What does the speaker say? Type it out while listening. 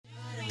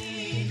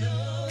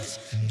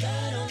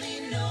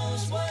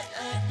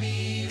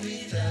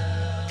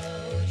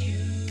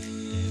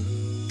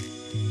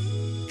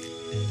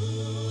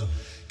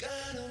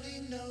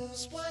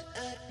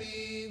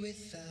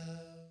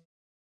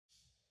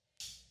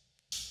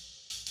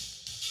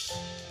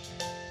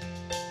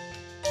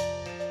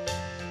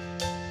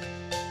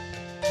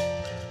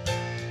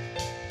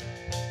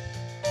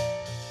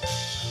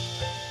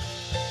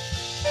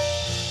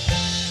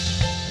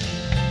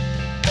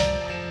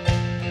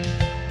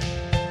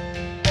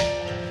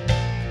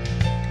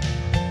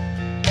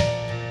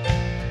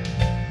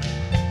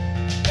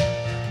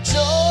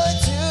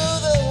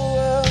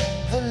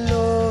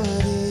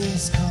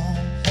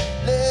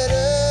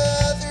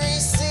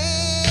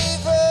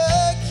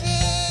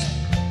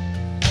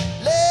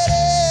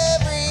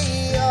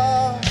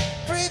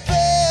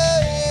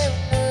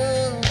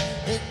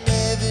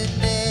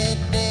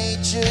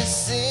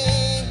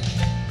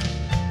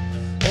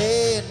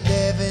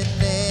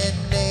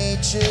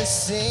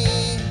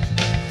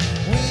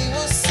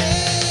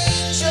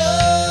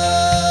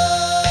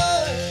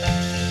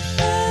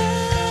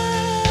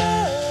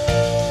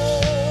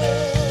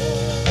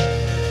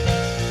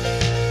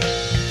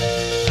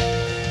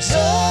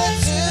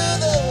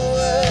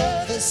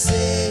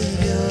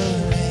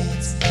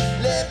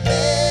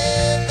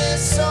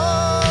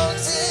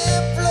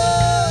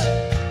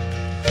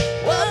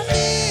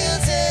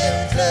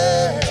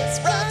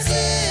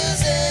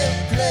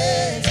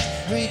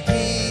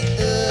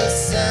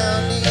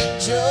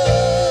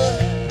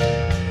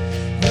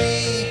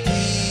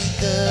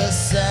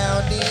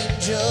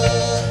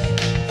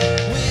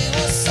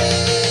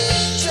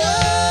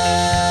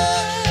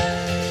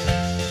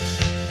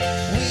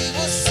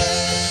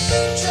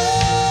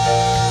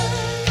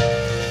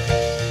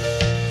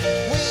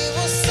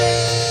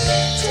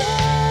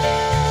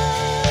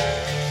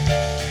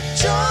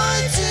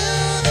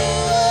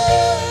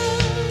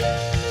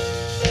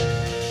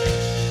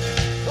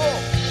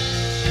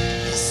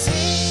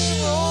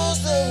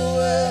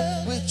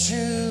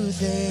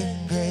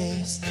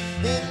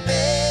It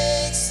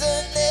makes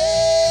the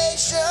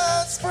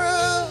nations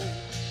prove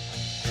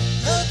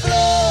the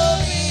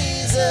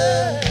glories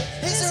of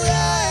his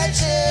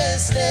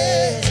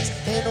righteousness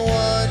and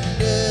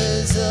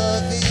wonders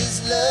of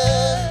his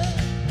love.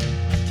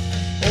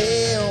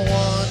 And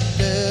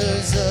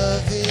wonders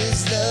of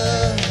his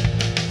love.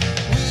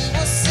 We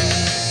will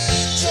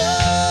sing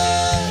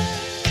joy.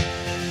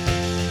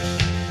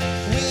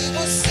 We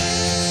will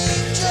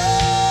sing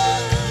joy.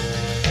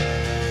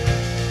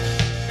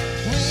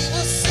 We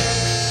will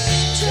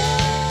sing joy.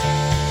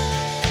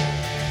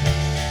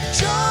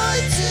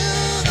 Joy to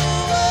the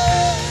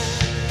world.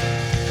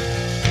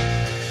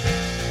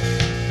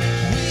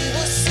 We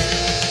will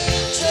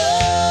sing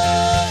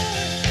joy.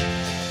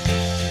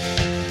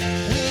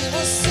 We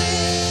will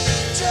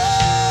sing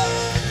joy.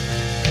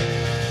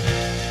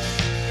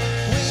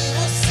 We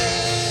will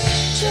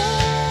sing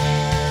joy.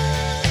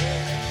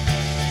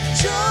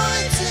 Joy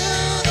to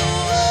the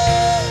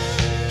world.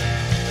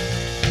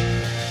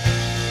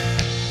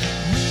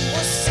 We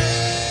will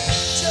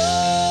sing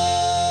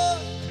joy.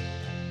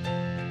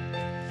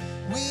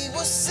 We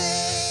will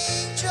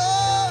sing joy.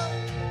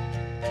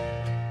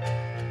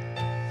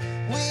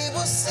 We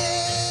will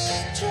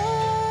sing joy.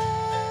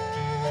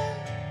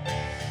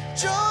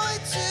 Joy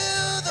to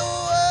the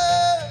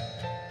world.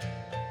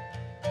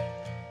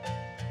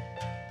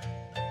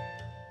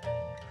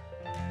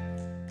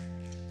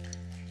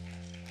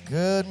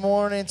 Good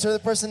morning. Turn to the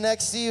person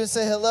next to you and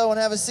say hello and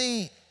have a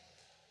seat.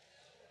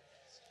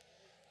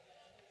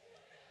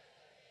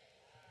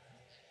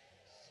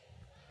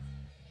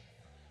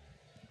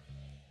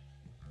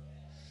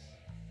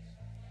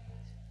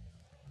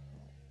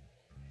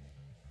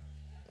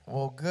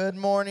 Well, good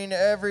morning to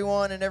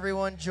everyone and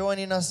everyone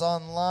joining us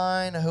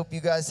online. I hope you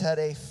guys had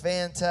a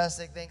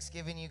fantastic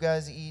Thanksgiving. You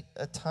guys eat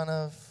a ton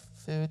of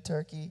food,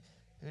 turkey.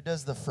 Who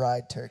does the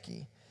fried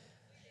turkey?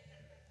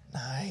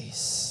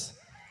 Nice.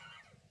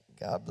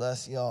 God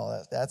bless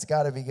y'all. That's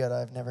got to be good.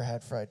 I've never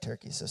had fried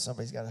turkey, so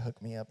somebody's got to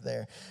hook me up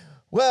there.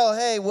 Well,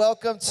 hey,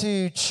 welcome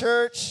to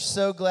church.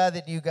 So glad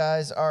that you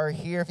guys are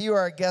here. If you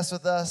are a guest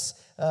with us,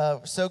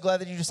 so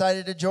glad that you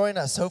decided to join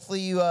us. Hopefully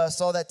you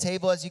saw that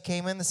table as you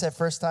came in that said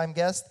first-time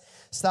guest.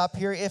 Stop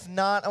here. If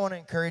not, I want to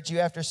encourage you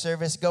after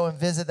service, go and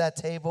visit that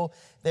table.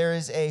 There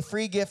is a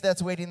free gift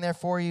that's waiting there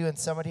for you and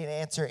somebody to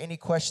answer any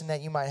question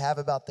that you might have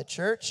about the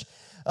church.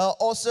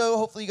 Also,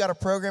 hopefully you got a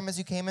program as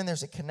you came in.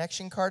 There's a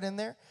connection card in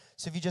there.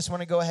 So if you just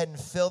want to go ahead and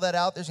fill that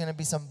out, there's going to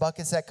be some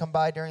buckets that come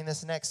by during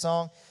this next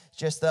song.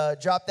 Just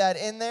drop that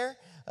in there.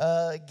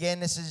 Again,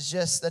 this is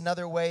just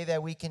another way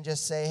that we can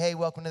just say, hey,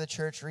 welcome to the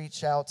church,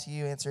 reach out to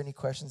you, answer any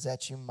questions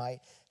that you might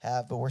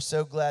have. But we're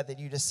so glad that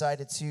you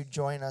decided to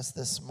join us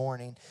this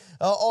morning.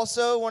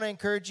 Also, want to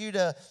encourage you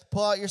to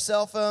pull out your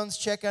cell phones,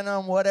 check in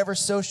on whatever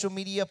social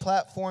media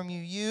platform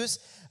you use.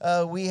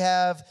 We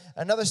have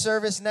another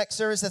service, next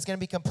service, that's going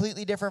to be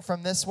completely different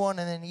from this one,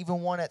 and then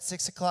even one at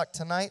 6 o'clock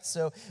tonight.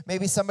 So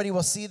maybe somebody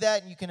will see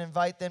that, and you can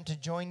invite them to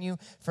join you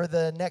for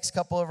the next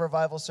couple of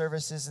revival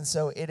services. And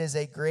so it is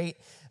a great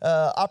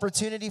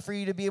opportunity for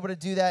you to be able to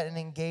do that and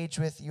engage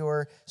with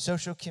your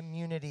social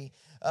community.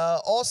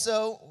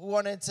 Also,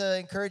 wanted to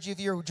encourage you, if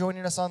you're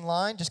joining us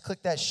online, just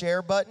click that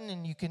share button,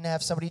 and you can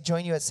have somebody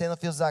join you at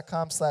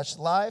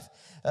salemfields.com/live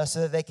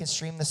so that they can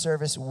stream the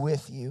service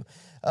with you.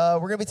 We're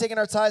going to be taking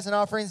our tithes and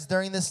offerings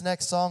during this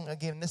next song.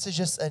 Again, this is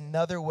just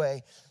another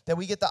way that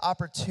we get the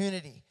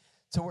opportunity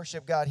to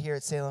worship God here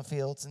at Salem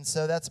Fields. And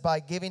so that's by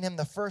giving him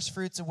the first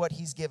fruits of what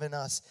he's given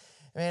us.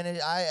 Man,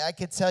 I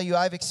could tell you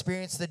I've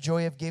experienced the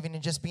joy of giving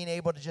and just being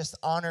able to just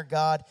honor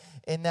God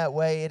in that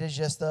way. It has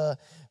just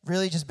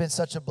really just been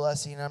such a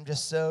blessing. I'm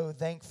just so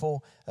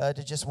thankful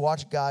to just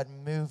watch God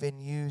move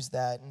and use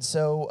that. And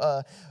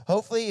so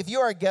hopefully if you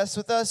are a guest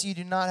with us, you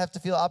do not have to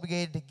feel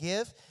obligated to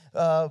give.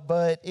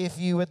 But if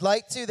you would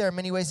like to, there are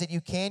many ways that you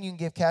can. You can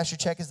give cash or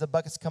check as the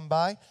buckets come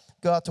by.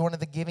 Go out to one of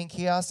the giving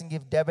kiosks and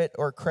give debit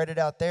or credit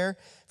out there.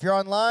 If you're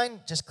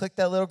online, just click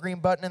that little green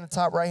button in the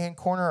top right-hand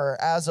corner,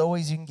 or as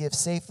always, you can give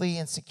safely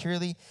and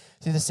securely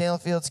through the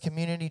Salem Fields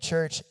Community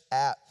Church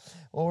app.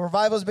 Well,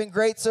 Revival's been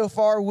great so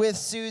far with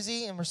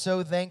Susie, and we're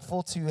so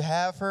thankful to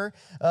have her.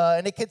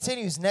 And it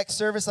continues. Next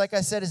service, like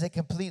I said, is a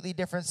completely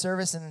different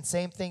service, and then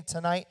same thing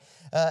tonight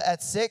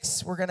at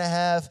 6. We're going to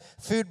have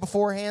food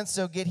beforehand,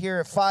 so get here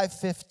at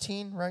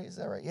 5:15, right? Is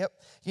that right? Yep.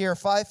 Here at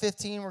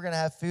 5:15, we're going to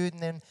have food,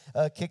 and then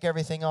kick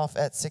everything off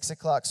at 6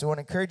 o'clock. So I want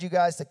to encourage you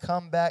guys to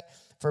come back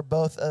for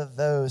both of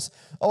those.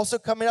 Also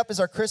coming up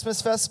is our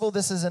Christmas festival.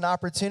 This is an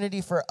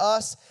opportunity for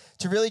us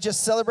to really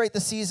just celebrate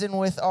the season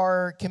with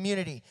our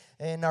community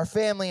and our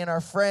family and our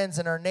friends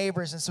and our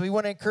neighbors. And so we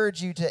want to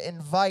encourage you to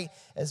invite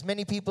as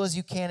many people as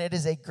you can. It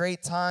is a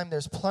great time.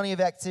 There's plenty of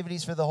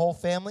activities for the whole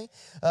family.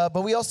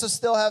 But we also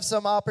still have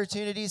some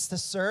opportunities to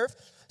serve.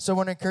 So I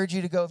want to encourage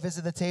you to go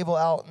visit the table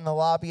out in the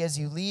lobby as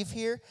you leave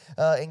here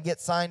and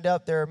get signed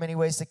up. There are many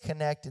ways to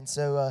connect. And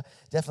so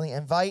definitely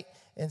invite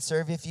and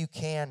serve if you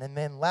can. And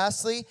then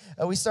lastly,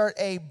 we start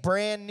a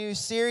brand new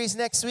series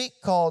next week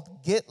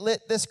called Get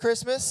Lit This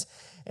Christmas.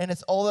 And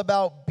it's all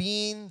about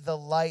being the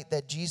light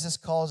that Jesus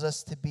calls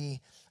us to be.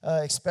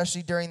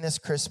 especially during this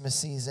Christmas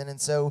season. And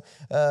so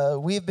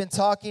we've been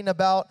talking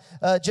about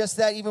just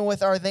that, even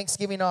with our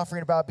Thanksgiving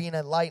offering, about being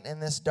a light in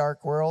this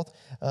dark world.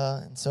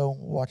 And so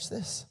watch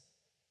this.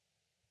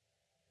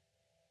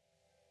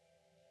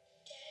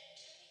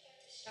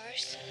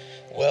 Stars.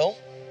 Well,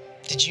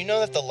 did you know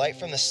that the light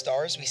from the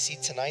stars we see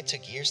tonight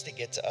took years to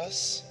get to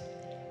us?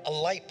 A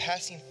light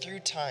passing through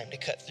time to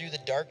cut through the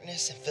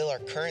darkness and fill our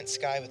current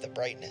sky with a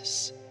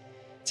brightness.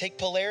 Take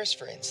Polaris,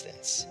 for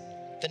instance.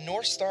 The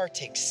North Star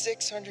takes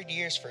 600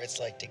 years for its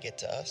light to get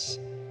to us.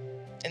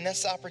 And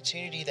that's the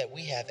opportunity that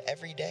we have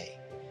every day,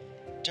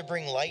 to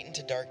bring light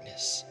into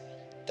darkness.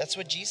 That's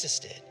what Jesus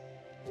did.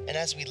 And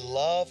as we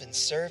love and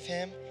serve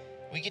him,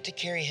 we get to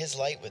carry his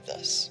light with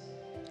us.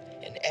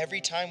 And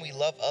every time we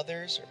love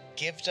others or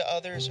give to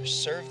others or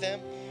serve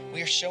them,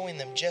 we are showing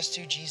them just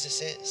who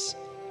Jesus is.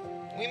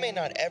 We may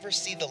not ever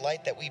see the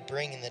light that we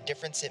bring and the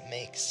difference it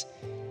makes,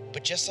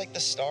 but just like the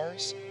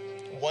stars,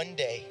 one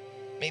day,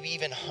 maybe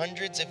even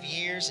hundreds of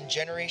years and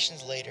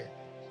generations later,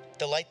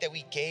 the light that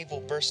we gave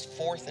will burst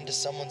forth into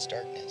someone's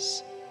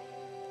darkness.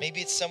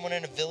 Maybe it's someone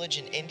in a village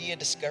in India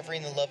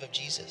discovering the love of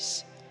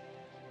Jesus.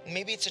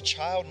 Maybe it's a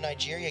child in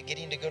Nigeria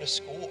getting to go to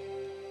school.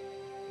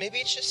 Maybe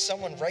it's just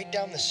someone right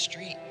down the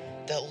street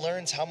that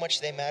learns how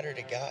much they matter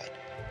to God.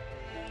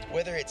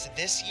 Whether it's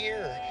this year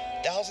or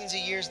thousands of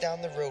years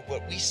down the road,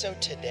 what we sow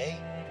today,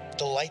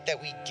 the light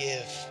that we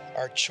give,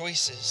 our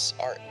choices,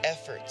 our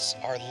efforts,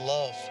 our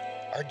love,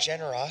 our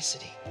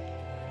generosity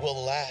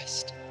will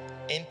last,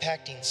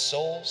 impacting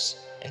souls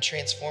and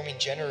transforming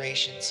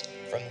generations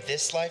from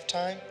this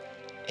lifetime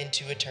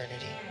into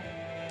eternity,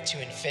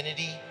 to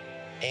infinity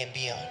and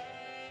beyond.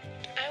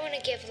 I want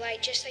to give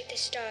light just like the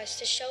stars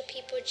to show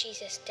people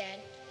Jesus, Dad.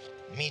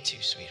 Me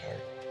too, sweetheart.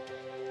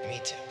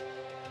 Me too.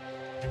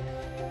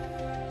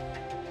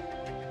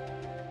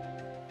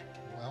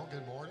 Well,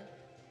 good morning.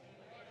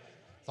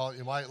 Thought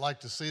you might like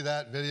to see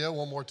that video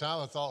one more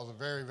time. I thought it was a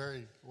very,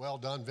 very well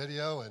done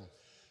video and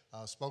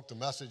spoke the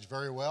message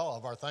very well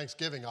of our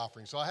Thanksgiving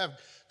offering. So I have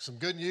some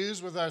good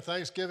news with our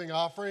Thanksgiving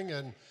offering,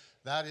 and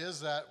that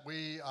is that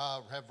we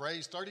have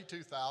raised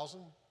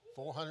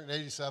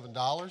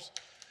 $32,487.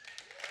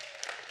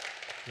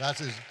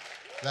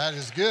 That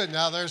is good.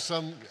 Now, there's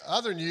some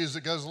other news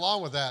that goes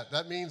along with that.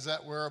 That means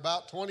that we're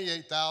about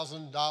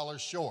 $28,000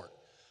 short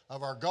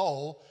of our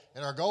goal,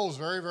 and our goal is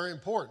very, very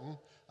important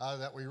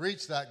that we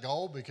reach that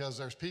goal because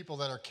there's people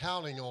that are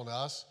counting on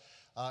us.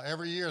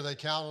 Every year they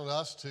count on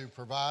us to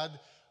provide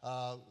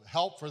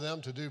help for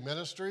them to do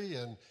ministry,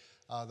 and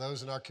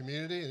those in our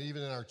community and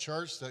even in our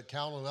church that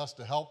count on us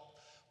to help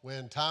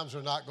when times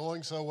are not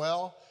going so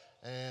well.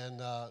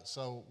 And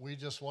so we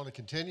just want to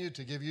continue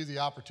to give you the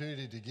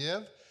opportunity to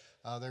give.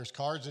 There's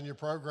cards in your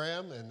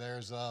program, and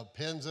there's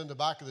pins in the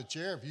back of the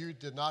chair. If you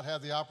did not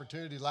have the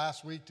opportunity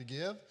last week to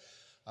give,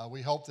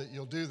 we hope that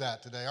you'll do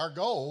that today. Our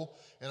goal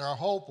and our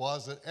hope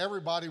was that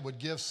everybody would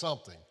give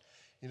something.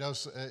 You know,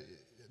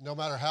 no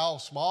matter how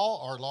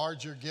small or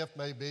large your gift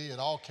may be, it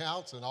all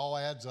counts and all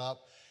adds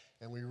up.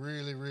 And we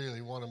really,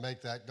 really want to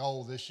make that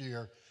goal this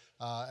year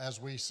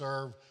as we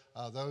serve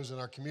those in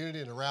our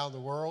community and around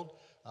the world.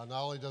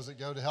 Not only does it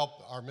go to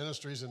help our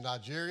ministries in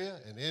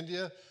Nigeria and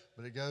India,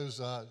 but it goes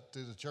to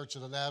the Church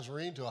of the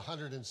Nazarene to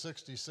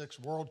 166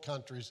 world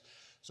countries.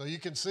 So you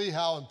can see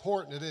how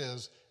important it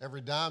is,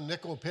 every dime,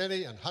 nickel,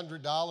 penny, and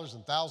 $100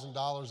 and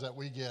 $1,000 that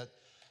we get,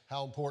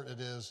 how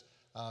important it is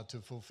to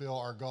fulfill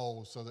our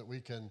goals so that we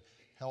can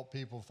help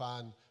people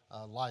find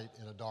light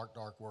in a dark,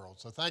 dark world.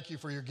 So thank you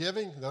for your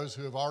giving. Those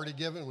who have already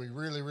given, we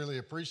really, really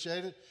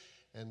appreciate it.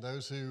 And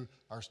those who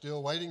are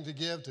still waiting to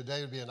give,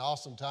 today would be an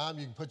awesome time.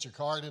 You can put your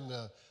card in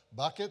the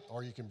bucket,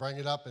 or you can bring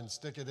it up and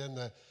stick it in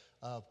the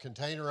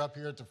container up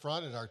here at the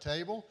front at our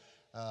table.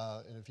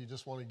 And if you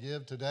just want to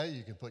give today,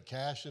 you can put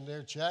cash in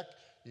there, check.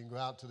 You can go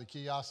out to the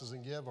kiosks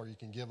and give, or you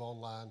can give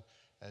online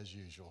as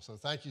usual. So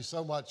thank you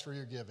so much for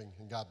your giving,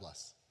 and God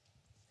bless.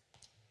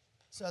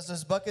 So as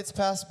those buckets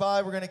pass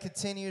by, we're going to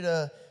continue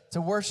to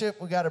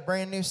worship. We got a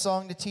brand new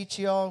song to teach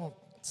y'all.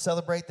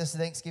 Celebrate this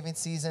Thanksgiving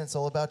season. It's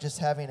all about just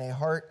having a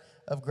heart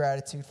of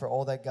gratitude for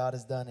all that God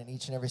has done in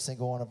each and every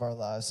single one of our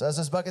lives. So as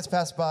those buckets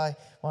pass by,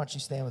 why don't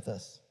you stand with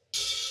us?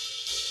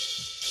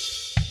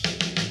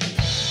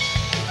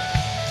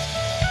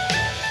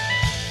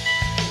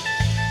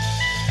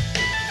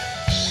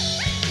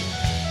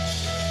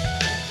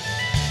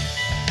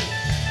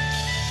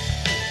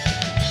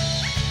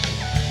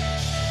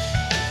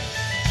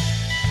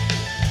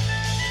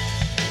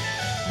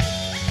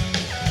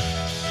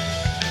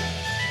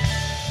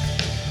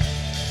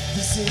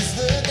 This is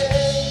the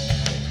day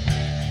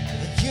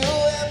that you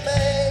have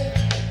made.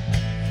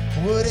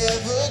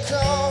 Whatever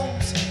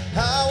comes, I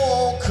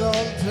won't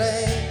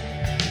complain.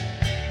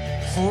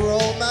 For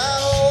all my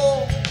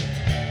hope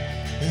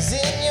is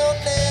in your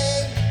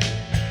name.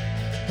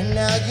 And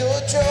now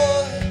your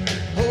joy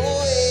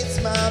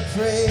awaits my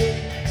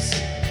praise.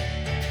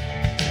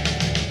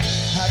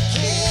 I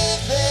give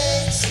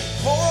thanks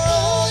for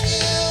all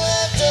you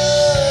have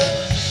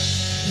done.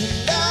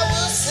 And I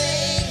will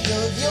sing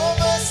of your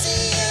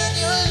mercy and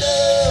your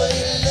love.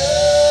 Your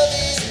love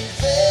is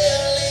unfailing.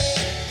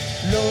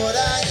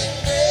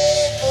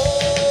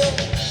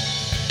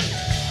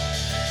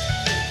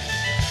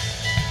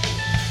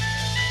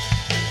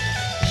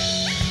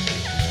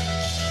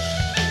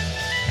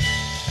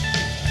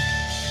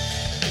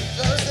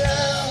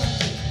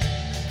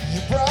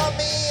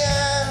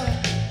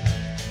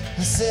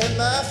 set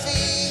my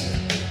feet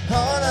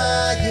on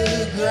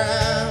higher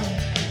ground.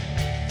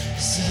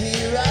 So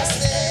here I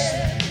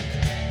stand,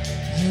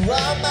 you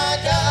are my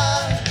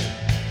God.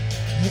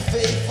 Your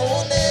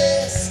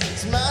faithfulness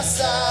is my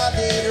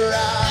solid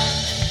rock.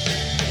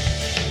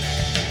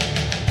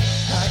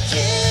 I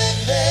give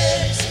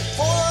thanks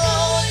for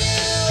all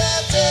you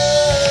have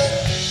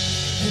done,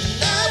 and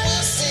I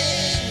will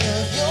sing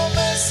of your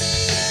mercy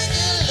and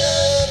your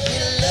love.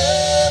 Your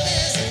love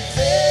isn't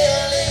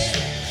failing,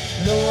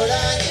 Lord,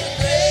 I am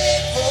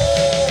grateful.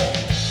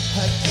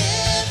 I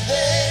give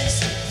thanks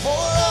for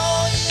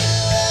all you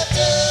have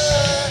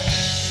done.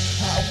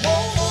 I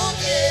won't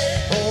forget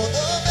all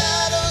the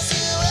battles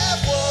you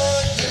have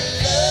won. Your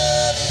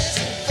love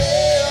isn't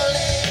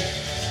failing,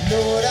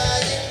 Lord, I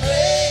am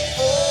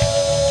grateful.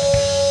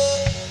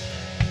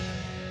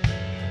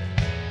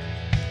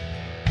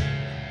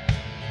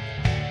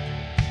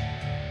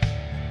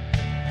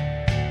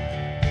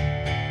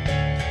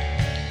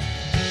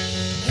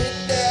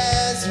 And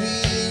as we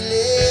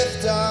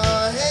lift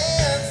our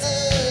hands, the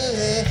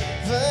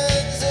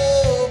heavens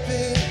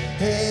open,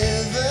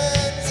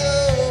 heavens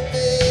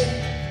open.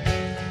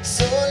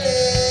 So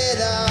let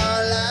our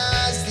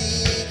lives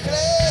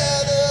declare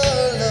the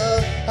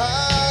love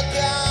our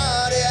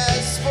God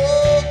has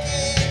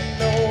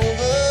spoken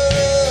over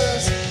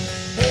us.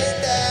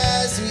 And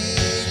as we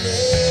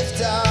lift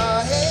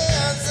our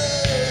hands, the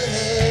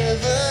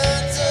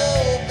heavens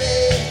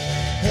open,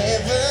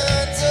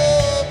 heavens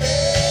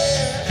open.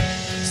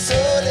 So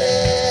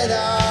let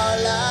our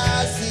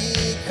lives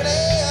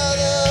declare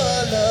the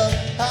love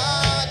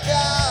our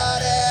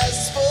God has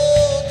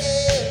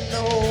spoken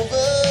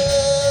over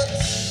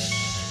us.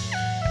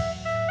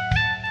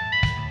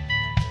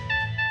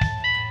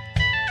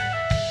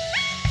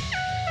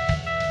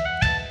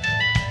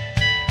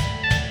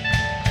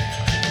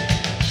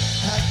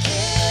 I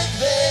give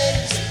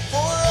thanks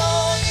for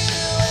all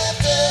you have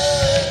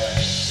done,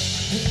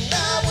 and I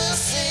will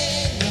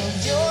sing of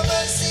your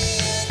mercy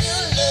and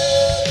your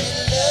love.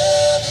 Your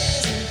love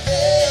isn't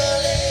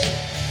failing,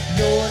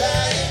 Lord, I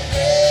am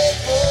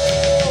grateful.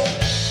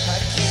 I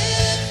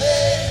give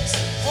thanks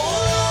for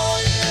all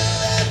you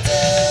have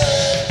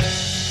done.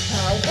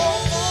 I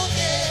won't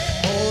forget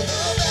all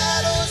the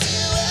battles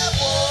you have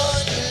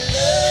won. Your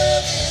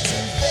love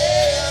isn't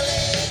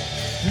failing,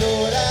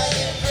 Lord, I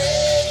am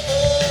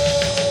grateful.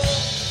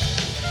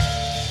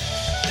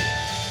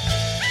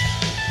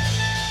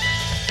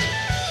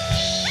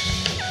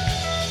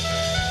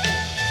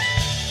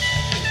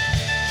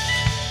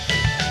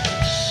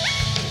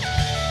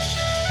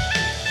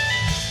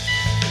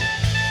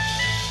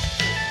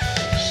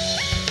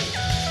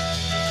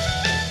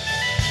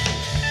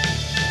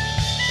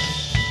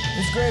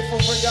 Who's grateful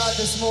for God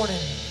this morning?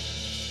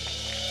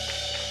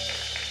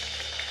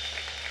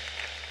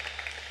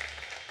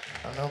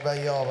 I don't know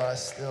about y'all, but I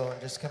still am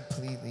just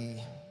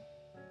completely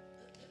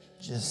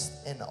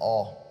just in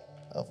awe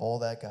of all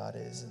that God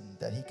is and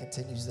that he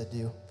continues to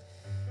do.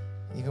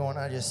 Even when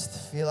I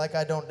just feel like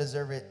I don't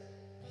deserve it,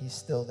 he's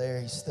still there.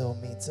 He still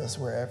meets us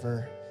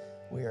wherever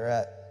we are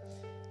at.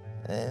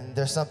 And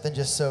there's something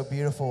just so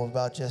beautiful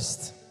about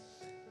just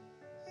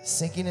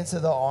sinking into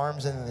the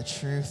arms and the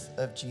truth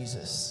of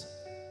Jesus.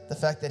 The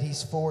fact that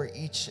he's for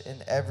each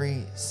and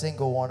every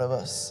single one of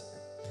us.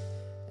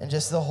 And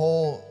just the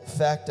whole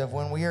fact of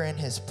when we are in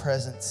his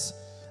presence,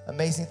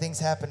 amazing things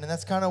happen. And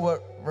that's kind of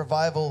what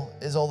revival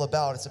is all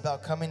about. It's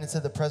about coming into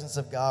the presence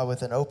of God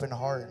with an open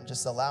heart and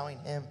just allowing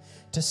him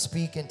to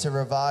speak and to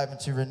revive and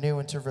to renew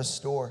and to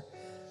restore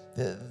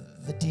the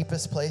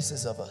deepest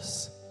places of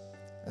us.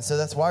 And so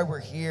that's why we're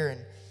here. And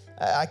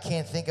I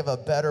can't think of a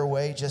better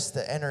way just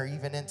to enter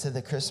even into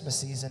the Christmas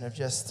season of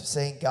just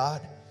saying, God,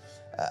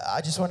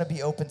 I just want to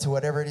be open to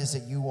whatever it is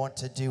that you want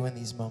to do in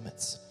these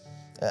moments.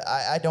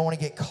 I don't want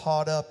to get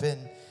caught up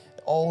in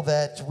all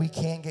that we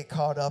can get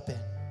caught up in.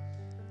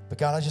 But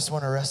God, I just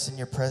want to rest in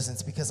your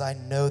presence because I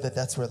know that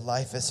that's where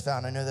life is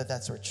found. I know that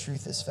that's where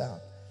truth is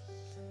found.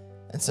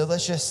 And so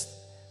let's just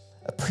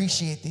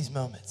appreciate these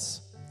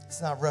moments.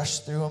 Let's not rush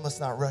through them. Let's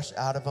not rush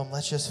out of them.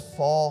 Let's just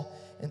fall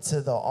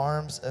into the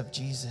arms of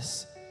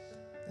Jesus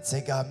and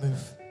say, God,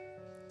 move.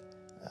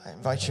 I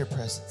invite your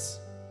presence.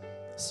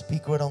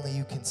 Speak what only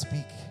you can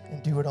speak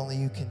and do what only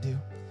you can do.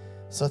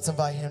 So let's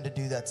invite him to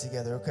do that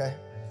together, okay?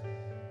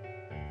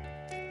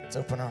 Let's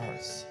open our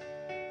hearts.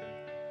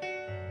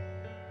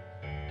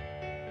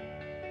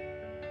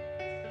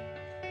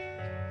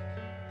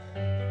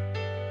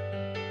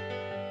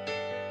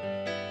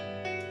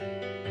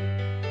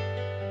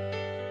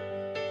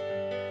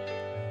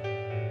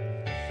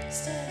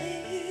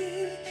 Standing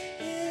here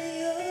in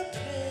your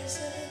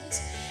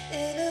presence,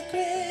 in a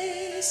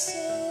grace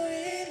so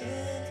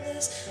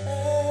relentless, I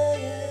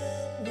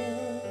am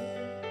known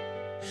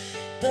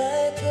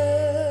by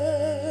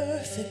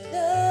perfect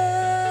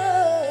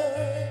love,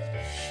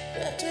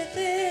 wrapped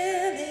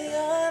within the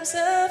arms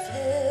of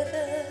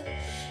heaven,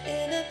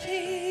 in a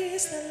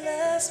peace that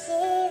lasts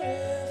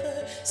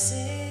forever,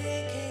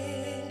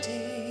 sinking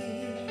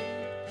deep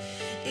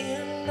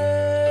in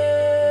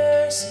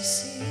mercy.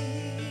 See,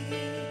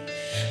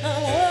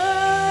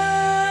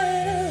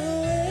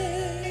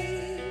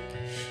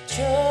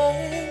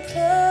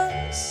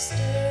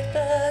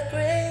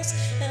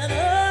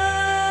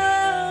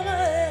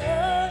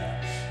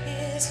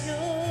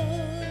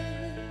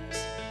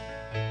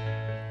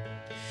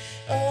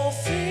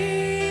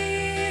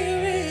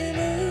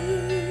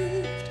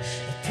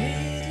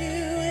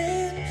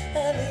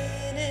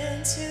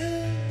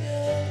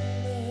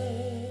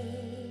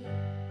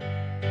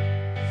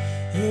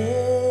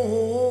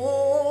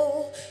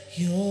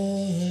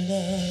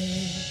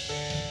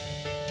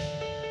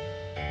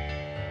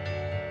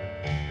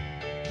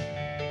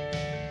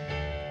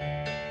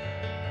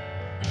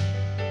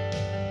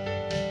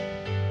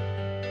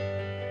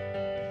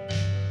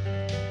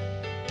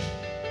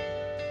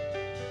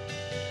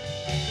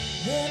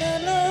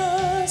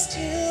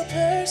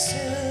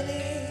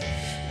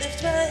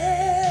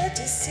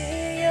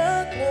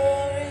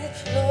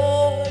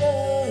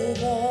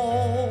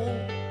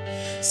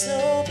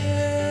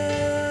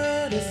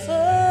 beautiful.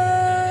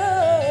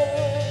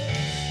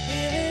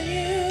 Here in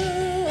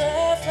you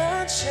I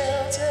find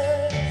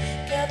shelter,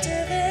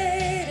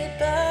 captivated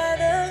by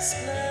the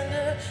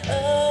splendor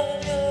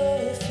of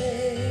your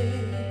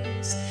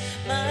face,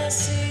 my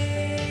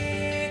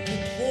secret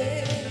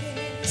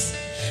place.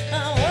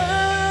 I'm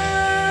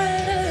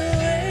wide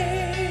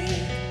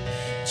awake,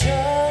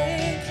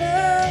 drawing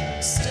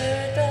close,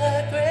 stirred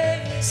by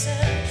grace,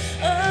 and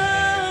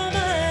all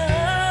my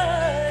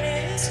heart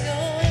is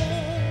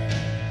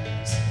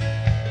yours.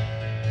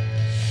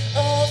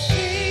 All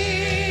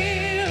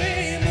fear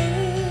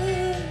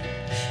removed,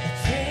 I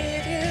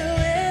breathe you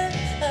in,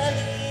 I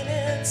lean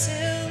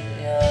into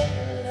your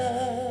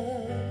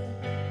love.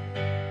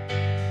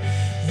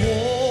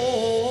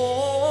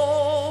 Oh,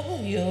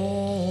 your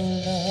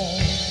love.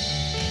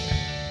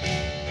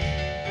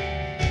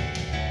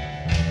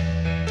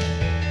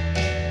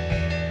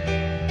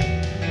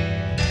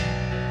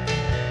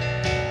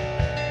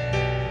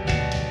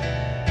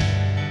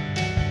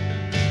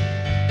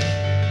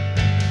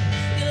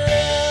 Your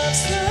love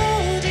so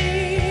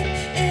deep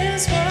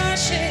is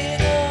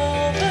washing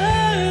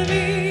over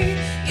me.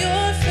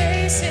 Your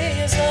face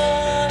is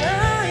all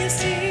I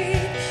see.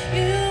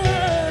 You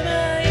are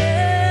my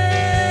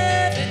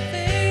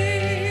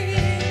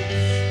everything.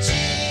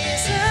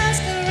 Jesus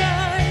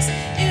Christ,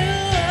 you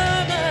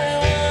are my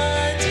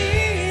one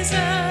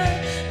desire.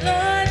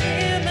 Lord,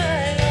 hear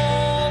my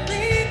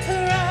only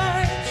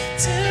cry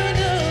to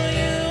know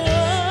you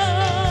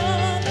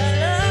all my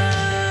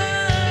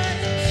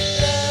life.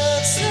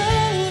 Love so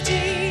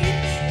deep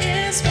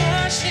is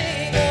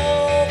washing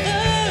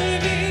over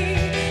me.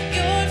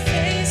 Your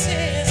face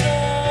is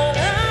all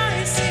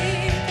I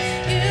see.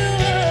 You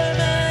are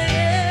my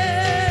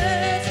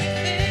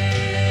everything.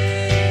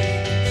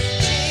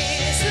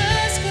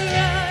 Jesus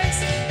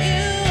Christ,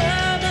 you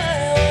are my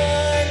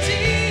one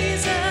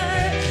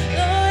desire.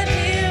 Lord,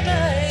 hear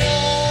my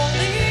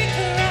only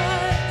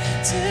cry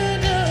to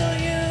know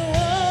you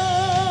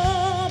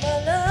all my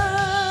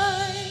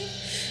life.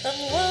 I'm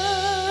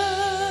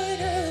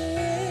wide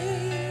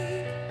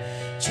awake,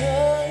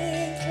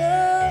 drawing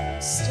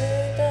close,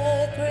 stirred by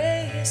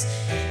grace,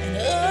 and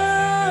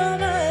all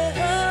my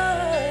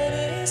heart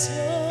is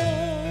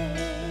yours.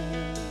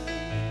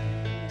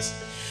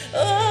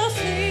 Oh,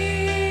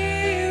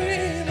 fear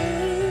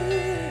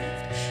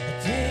removed, I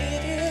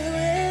breathe you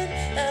in,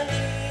 I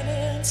lean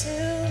into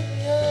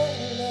your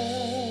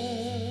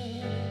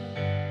love.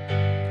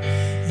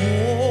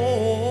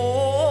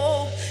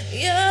 Oh,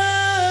 your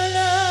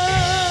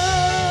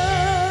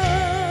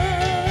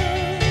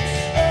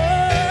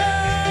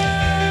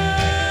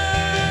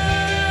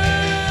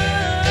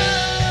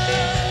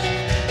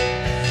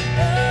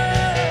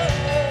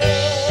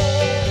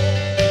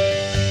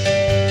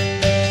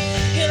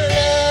Your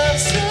love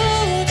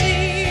so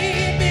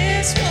deep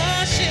is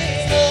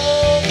washing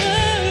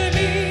over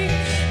me.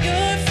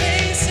 Your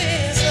face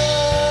is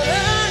all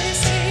I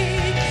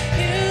see.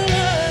 You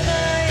are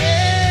my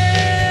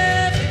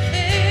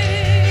everything.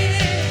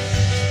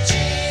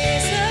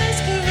 Jesus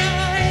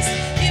Christ,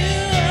 you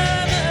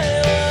are my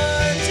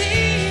one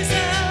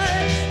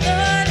desire.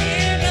 Lord,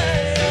 hear my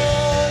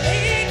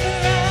only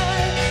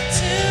cry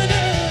to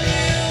know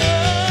you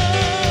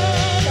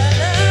all my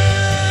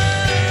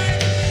life.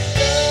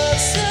 Love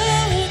so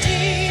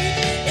deep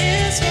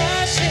is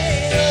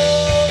washing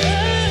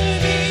over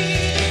me.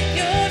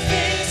 Your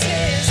face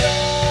is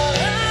all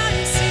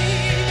I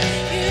see.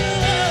 You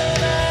are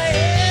my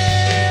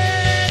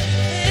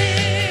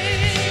everything.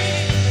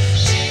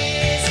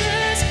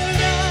 Jesus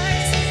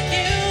Christ,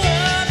 you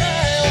are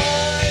my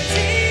one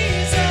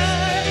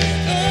desire.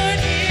 Lord,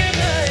 hear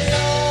my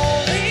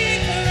only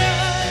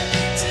cry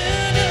to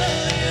know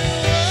you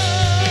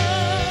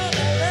all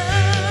my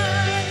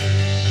life.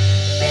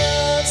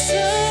 Love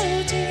so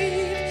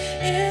deep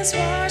is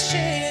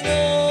washing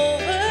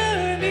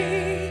over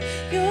me.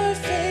 Your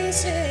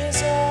face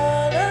is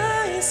all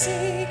I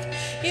seek.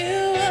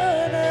 You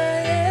are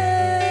my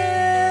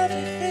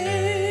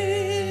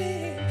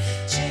everything.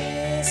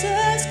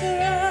 Jesus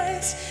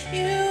Christ,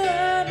 you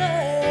are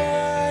my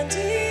one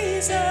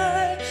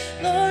desire.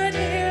 Lord,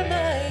 hear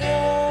my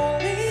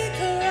only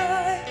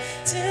cry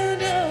to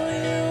know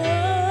you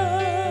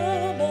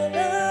all my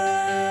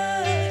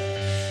life.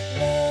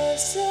 Love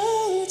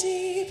so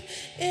deep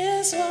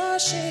is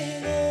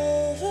washing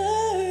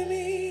over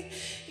me.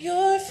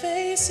 Your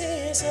face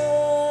is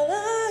all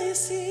I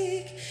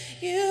seek.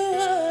 You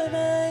are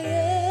my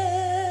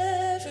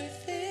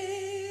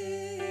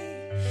everything.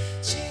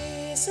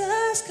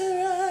 Jesus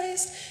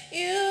Christ,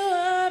 you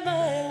are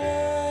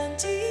my one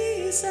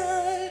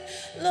desire.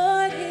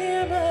 Lord,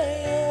 hear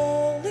my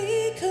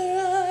only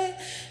cry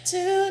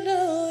to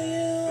know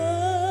you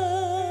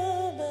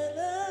all my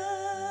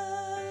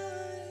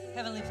life.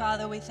 Heavenly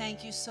Father, we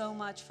thank you so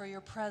much for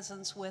your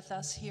presence with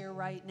us here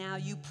right now.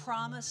 You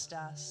promised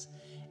us,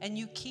 and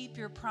you keep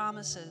your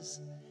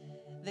promises,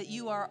 that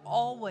you are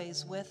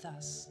always with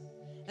us.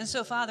 And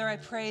so, Father, I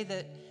pray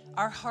that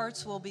our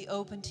hearts will be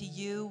open to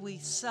you. We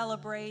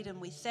celebrate and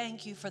we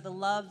thank you for the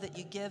love that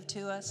you give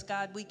to us.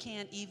 God, we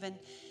can't even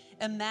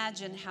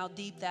imagine how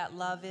deep that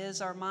love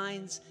is. Our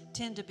minds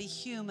tend to be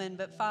human,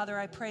 but Father,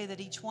 I pray that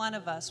each one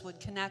of us would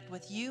connect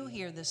with you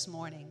here this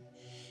morning,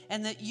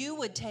 and that you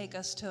would take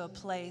us to a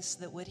place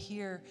that would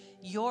hear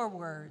your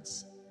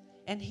words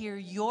and hear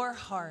your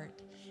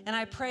heart. And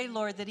I pray,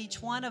 Lord, that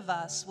each one of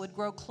us would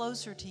grow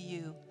closer to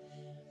you,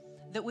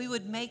 that we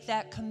would make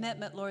that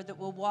commitment, Lord, that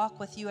we'll walk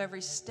with you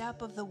every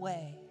step of the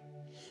way.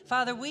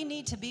 Father, we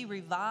need to be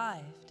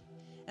revived.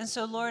 And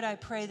so, Lord, I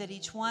pray that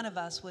each one of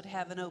us would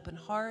have an open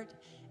heart,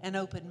 an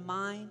open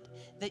mind,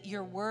 that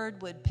your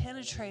word would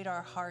penetrate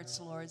our hearts,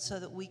 Lord, so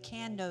that we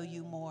can know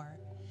you more,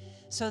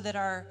 so that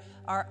our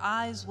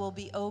eyes will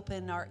be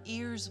open, our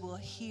ears will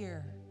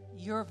hear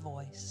your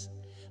voice.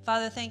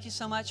 Father, thank you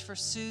so much for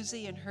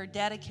Susie and her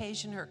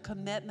dedication, her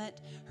commitment,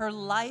 her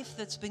life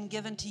that's been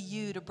given to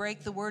you to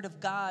break the word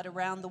of God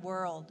around the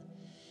world.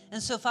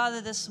 And so,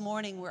 Father, this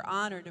morning we're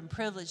honored and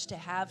privileged to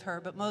have her,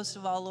 but most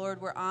of all,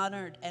 Lord, we're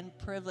honored and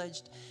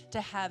privileged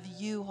to have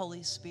you,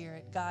 Holy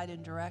Spirit, guide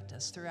and direct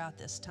us throughout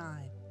this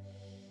time.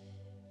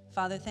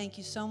 Father, thank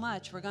you so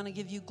much. We're going to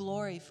give you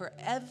glory for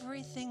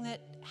everything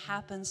that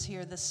happens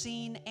here, the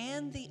seen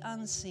and the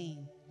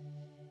unseen.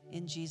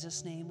 In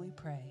Jesus' name we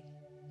pray.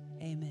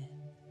 Amen.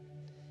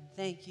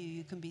 Thank you.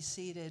 You can be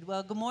seated.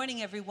 Well, good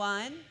morning,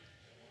 everyone.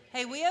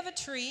 Hey, we have a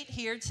treat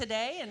here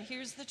today, and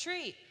here's the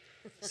treat.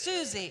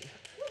 Susie.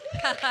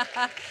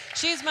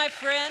 She's my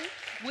friend.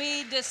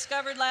 We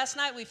discovered last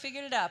night, we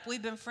figured it up.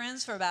 We've been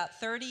friends for about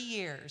 30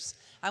 years.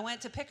 I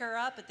went to pick her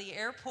up at the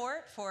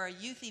airport for a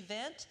youth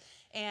event,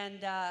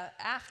 and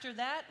after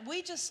that,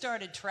 we just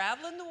started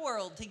traveling the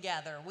world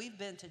together. We've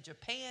been to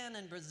Japan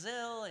and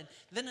Brazil and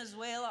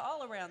Venezuela,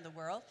 all around the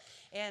world.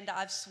 And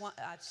I've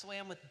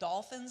swam with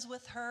dolphins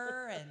with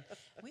her, and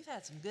we've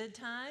had some good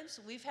times.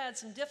 We've had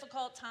some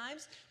difficult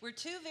times. We're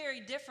two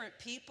very different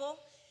people,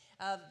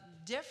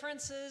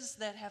 differences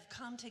that have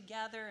come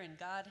together, and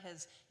God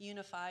has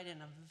unified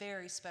in a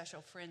very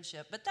special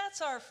friendship. But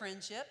that's our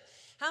friendship.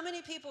 How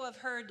many people have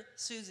heard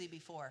Susie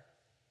before?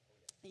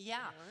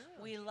 Yeah,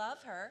 we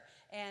love her,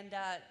 and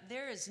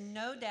there is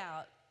no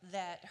doubt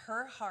that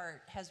her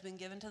heart has been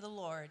given to the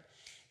Lord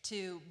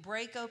to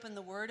break open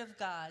the Word of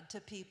God to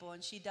people,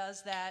 and she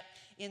does that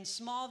in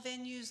small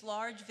venues,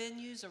 large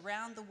venues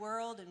around the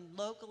world, and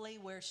locally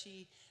where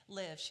she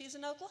lives. She's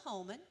an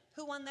Oklahoman.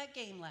 Who won that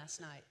game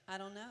last night? I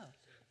don't know.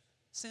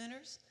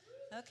 Sooners?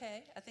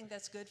 Okay, I think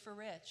that's good for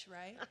Rich,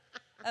 right?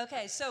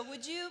 Okay, so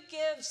would you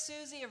give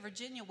Susie a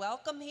Virginia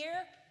welcome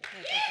here?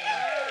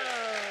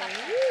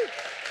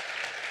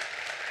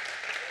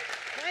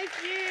 Thank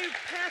you,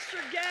 Pastor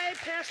Gay,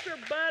 Pastor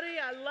Buddy.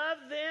 I love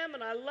them,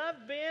 and I love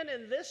being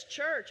in this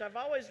church. I've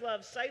always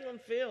loved Salem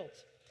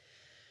Fields.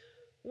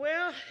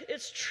 Well,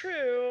 it's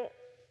true,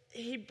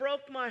 he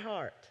broke my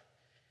heart.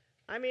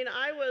 I mean,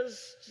 I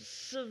was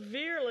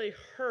severely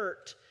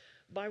hurt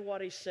by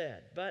what he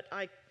said, but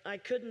I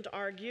couldn't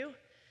argue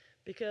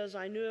because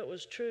I knew it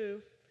was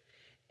true,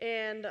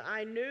 and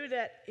I knew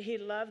that he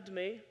loved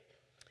me,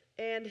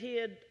 and he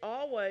had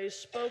always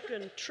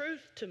spoken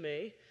truth to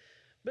me.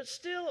 But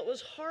still, it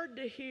was hard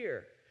to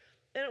hear.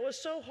 And it was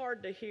so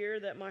hard to hear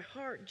that my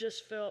heart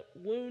just felt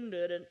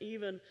wounded and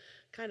even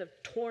kind of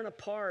torn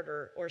apart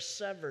or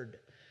severed.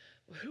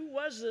 Who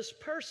was this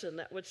person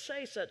that would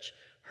say such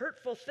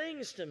hurtful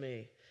things to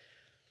me?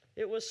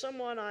 It was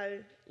someone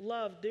I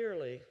loved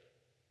dearly.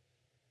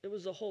 It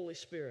was the Holy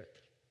Spirit.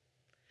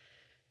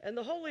 And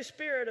the Holy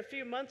Spirit, a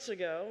few months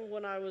ago,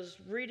 when I was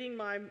reading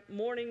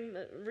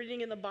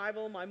in the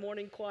Bible, my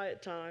morning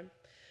quiet time,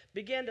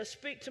 began to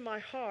speak to my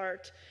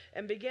heart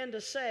and began to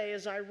say,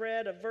 as I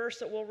read a verse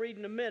that we'll read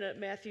in a minute,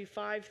 Matthew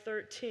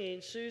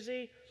 5:13,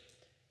 Susie,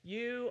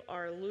 you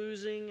are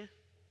losing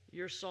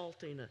your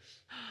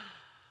saltiness.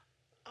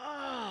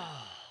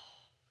 Oh,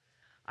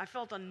 I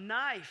felt a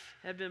knife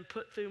had been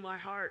put through my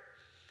heart.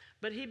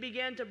 But he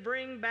began to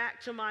bring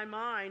back to my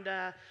mind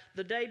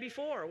the day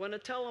before when a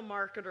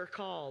telemarketer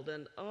called,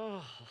 and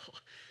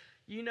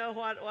you know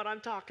what I'm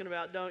talking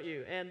about, don't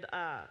you? And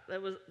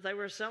they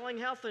were selling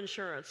health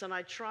insurance, and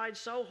I tried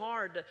so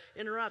hard to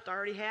interrupt. I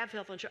already have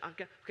health insurance.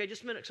 Okay,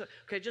 just a minute.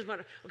 Okay, just a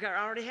minute. Okay,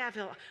 I already have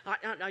health.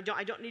 I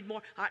don't need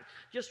more. I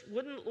just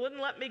wouldn't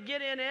let me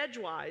get in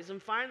edgewise.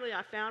 And finally,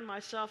 I found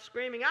myself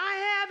screaming, "I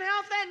have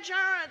health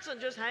insurance!"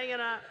 and just hanging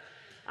up.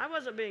 I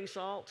wasn't being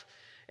salt.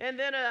 And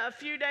then a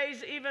few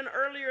days even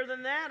earlier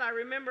than that, I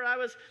remember I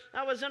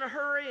was in a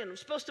hurry and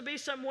was supposed to be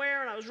somewhere,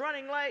 and I was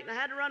running late, and I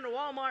had to run to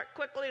Walmart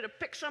quickly to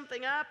pick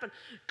something up, and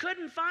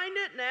couldn't find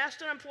it, and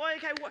asked an employee,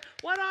 "Okay,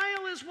 what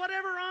aisle is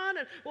whatever on?"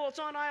 And, "Well, it's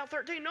on aisle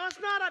 13. "No,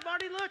 it's not. I've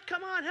already looked.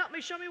 Come on, help me.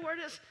 Show me where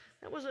it is."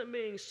 That wasn't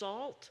being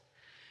salt.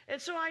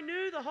 And so I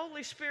knew the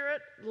Holy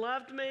Spirit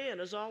loved me and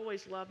has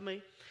always loved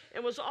me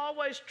and was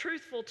always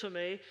truthful to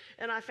me,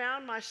 and I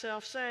found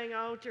myself saying,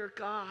 "Oh, dear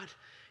God,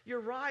 you're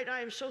right.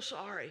 I am so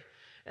sorry.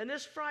 And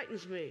this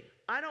frightens me.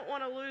 I don't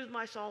want to lose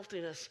my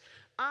saltiness.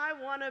 I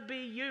want to be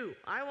you.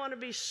 I want to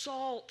be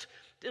salt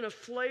in a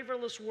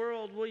flavorless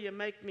world. Will you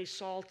make me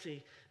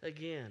salty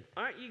again?"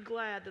 Aren't you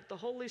glad that the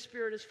Holy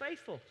Spirit is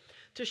faithful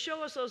to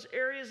show us those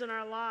areas in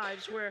our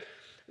lives where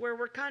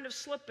we're kind of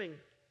slipping,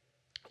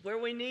 where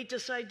we need to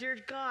say, dear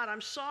God,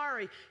 I'm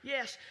sorry.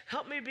 Yes,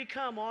 help me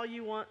become all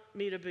you want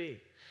me to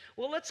be.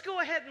 Well, let's go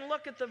ahead and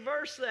look at the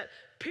verse that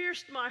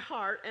pierced my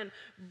heart and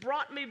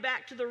brought me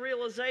back to the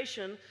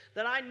realization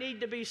that I need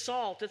to be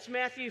salt. It's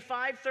Matthew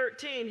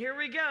 5:13. Here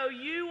we go.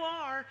 You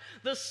are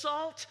the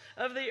salt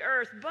of the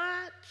earth.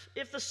 But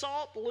if the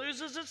salt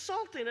loses its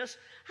saltiness,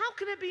 how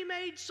can it be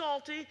made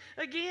salty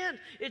again?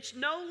 It's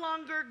no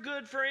longer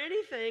good for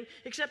anything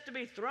except to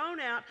be thrown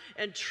out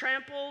and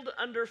trampled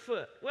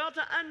underfoot. Well,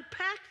 to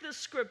unpack this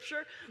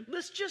scripture,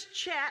 let's just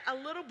chat a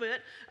little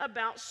bit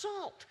about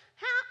salt.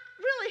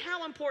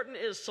 How important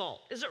is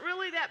salt? Is it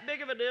really that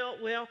big of a deal?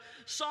 Well,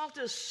 salt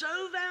is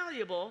so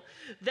valuable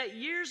that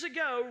years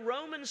ago,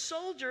 Roman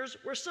soldiers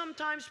were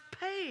sometimes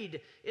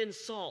paid in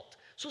salt.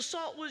 So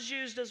salt was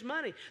used as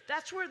money.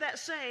 That's where that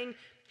saying,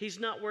 he's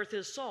not worth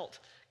his salt,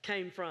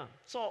 came from.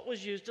 Salt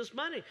was used as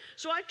money.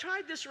 So I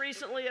tried this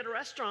recently at a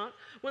restaurant.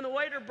 When the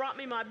waiter brought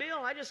me my bill,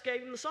 I just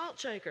gave him the salt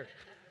shaker.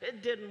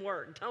 It didn't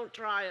work. Don't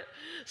try it.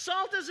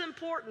 Salt is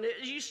important.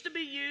 It used to be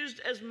used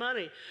as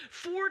money.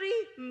 40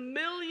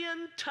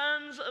 million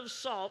tons of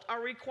salt are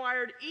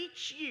required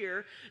each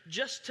year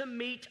just to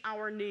meet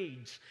our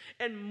needs.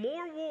 And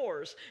more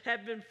wars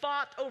have been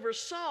fought over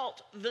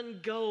salt than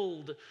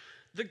gold.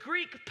 The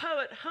Greek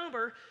poet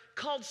Homer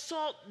called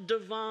salt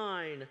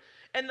divine.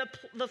 And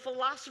the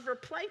philosopher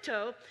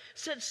Plato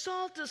said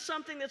salt is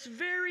something that's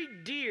very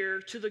dear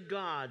to the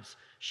gods.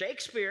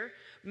 Shakespeare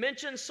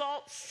mentioned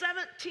salt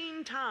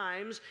 17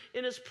 times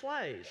in his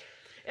plays.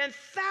 And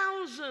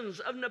thousands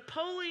of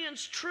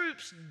Napoleon's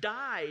troops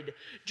died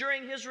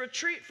during his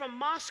retreat from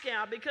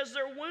Moscow because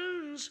their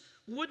wounds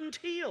wouldn't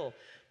heal.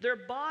 Their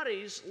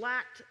bodies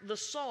lacked the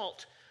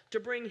salt to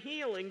bring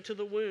healing to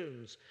the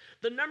wounds.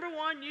 The number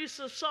one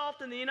use of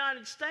salt in the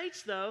United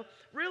States, though,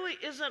 really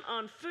isn't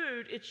on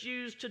food. It's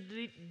used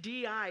to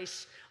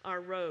de-ice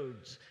our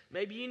roads.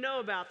 Maybe you know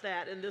about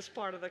that in this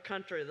part of the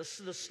country, the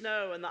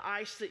snow and the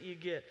ice that you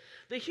get.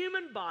 The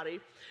human body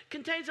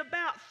contains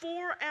about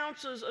 4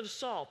 ounces of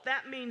salt.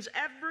 That means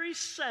every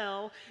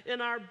cell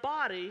in our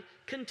body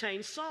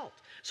contains salt.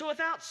 So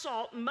without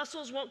salt,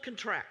 muscles won't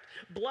contract,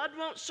 blood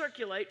won't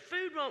circulate,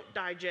 food won't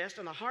digest,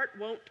 and the heart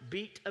won't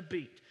beat a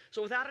beat.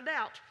 So without a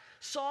doubt,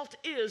 salt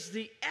is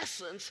the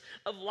essence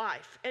of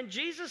life. And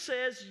Jesus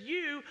says,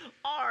 you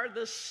are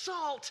the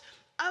salt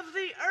of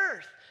the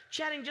earth.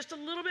 Chatting just a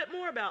little bit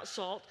more about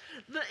salt.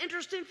 The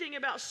interesting thing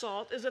about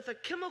salt is that the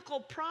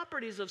chemical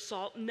properties of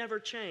salt never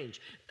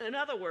change. In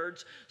other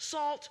words,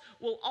 salt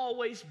will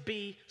always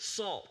be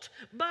salt.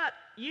 But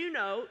you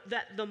know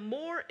that the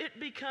more it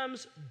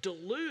becomes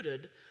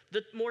diluted,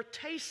 the more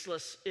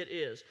tasteless it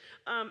is.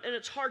 And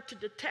it's hard to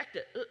detect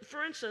it.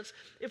 For instance,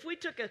 if we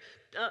took a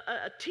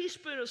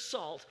teaspoon of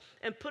salt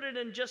and put it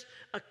in just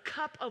a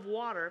cup of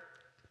water,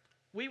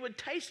 we would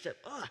taste it.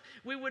 Ugh,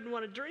 we wouldn't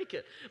want to drink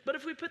it. But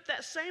if we put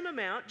that same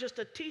amount, just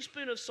a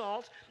teaspoon of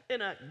salt,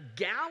 in a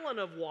gallon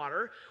of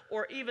water,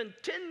 or even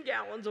 10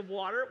 gallons of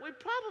water, we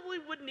probably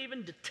wouldn't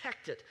even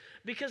detect it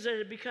because it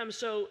had become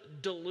so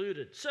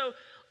diluted. So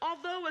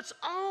although it's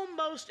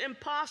almost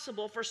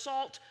impossible for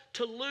salt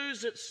to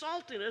lose its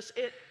saltiness,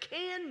 it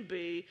can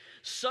be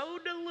so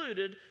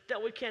diluted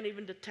that we can't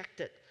even detect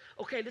it.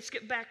 Okay, let's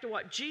get back to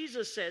what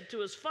Jesus said to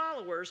his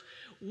followers.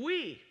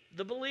 We,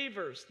 the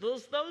believers,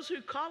 those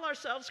who call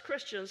ourselves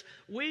Christians,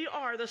 we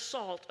are the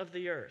salt of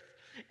the earth.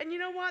 And you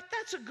know what?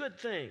 That's a good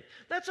thing.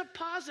 That's a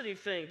positive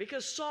thing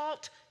because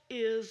salt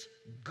is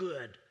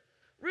good.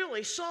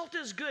 Really, salt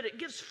is good. It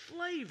gives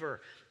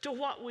flavor to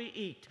what we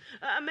eat.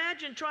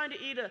 Imagine trying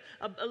to eat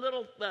a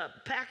little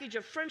package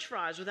of French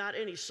fries without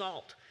any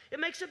salt. It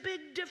makes a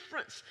big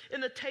difference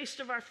in the taste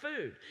of our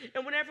food.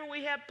 And whenever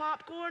we have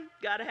popcorn,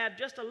 got to have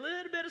just a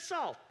little bit of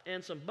salt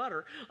and some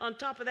butter on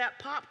top of that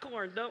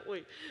popcorn, don't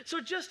we?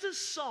 So just as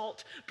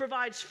salt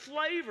provides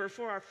flavor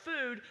for our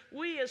food,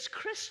 we as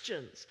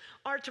Christians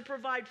are to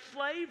provide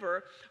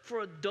flavor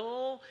for a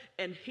dull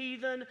and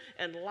heathen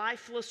and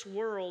lifeless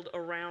world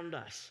around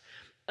us.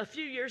 A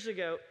few years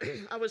ago,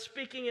 I was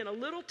speaking in a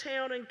little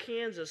town in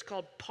Kansas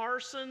called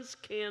Parsons,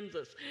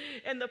 Kansas.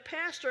 And the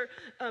pastor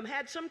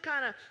had some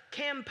kind of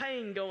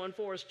campaign going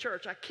for his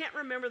church. I can't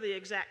remember the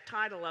exact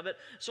title of it,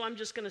 so I'm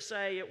just going to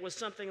say it was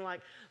something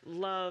like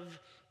Love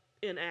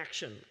in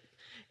Action.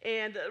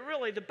 And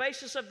really, the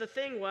basis of the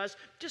thing was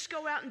just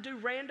go out and do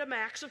random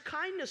acts of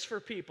kindness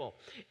for people.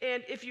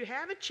 And if you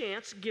have a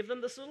chance, give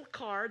them this little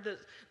card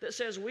that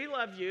says, we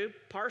love you,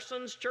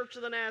 Parsons Church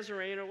of the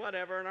Nazarene or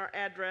whatever, and our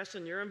address,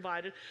 and you're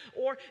invited.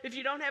 Or if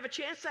you don't have a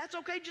chance, that's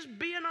okay. Just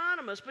be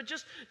anonymous, but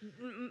just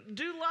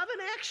do love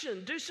in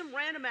action. Do some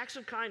random acts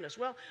of kindness.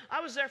 Well,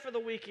 I was there for the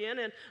weekend,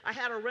 and I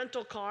had a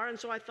rental car, and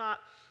so I thought,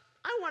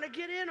 I want to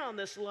get in on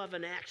this love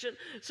in action.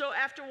 So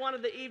after one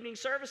of the evening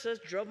services,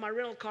 drove my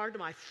rental car to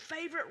my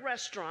favorite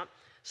restaurant,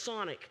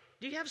 Sonic.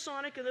 Do you have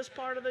Sonic in this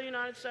part of the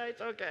United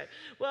States? Okay.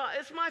 Well,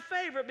 it's my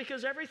favorite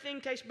because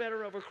everything tastes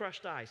better over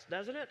crushed ice,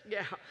 doesn't it?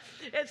 Yeah.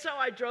 And so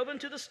I drove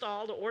into the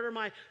stall to order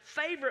my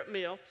favorite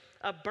meal,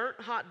 a burnt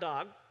hot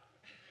dog.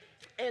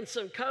 and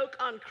some Coke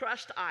on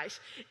crushed ice.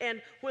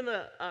 And when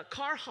the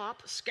car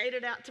hop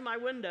skated out to my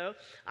window,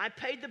 I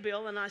paid the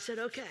bill and I said,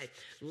 okay,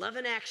 love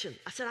in action.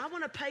 I said, I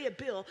want to pay a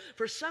bill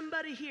for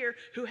somebody here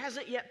who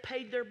hasn't yet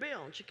paid their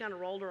bill. And she kind of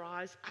rolled her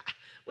eyes.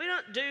 We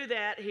don't do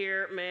that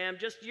here, ma'am.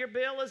 Just your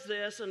bill is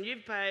this and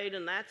you've paid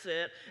and that's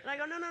it. And I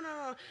go,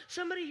 no.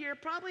 Somebody here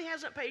probably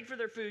hasn't paid for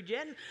their food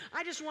yet. And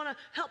I just want to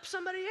help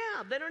somebody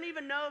out. They don't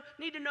even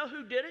need to know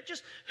who did it.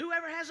 Just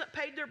whoever hasn't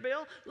paid their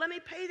bill, let me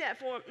pay that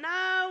for them.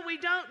 No, we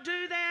don't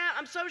do that.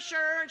 I'm so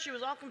sure. And she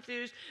was all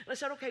confused. And I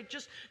said, okay,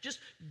 just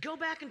go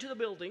back into the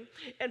building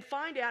and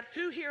find out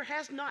who here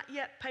has not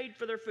yet paid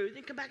for their food.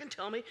 Then come back and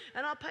tell me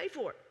and I'll pay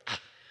for it.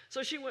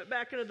 So she went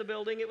back into the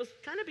building. It was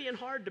kind of being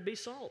hard to be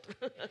Salt.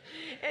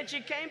 And she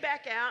came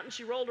back out and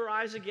she rolled her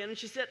eyes again and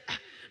she said,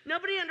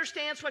 nobody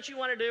understands what you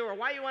want to do or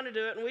why you want to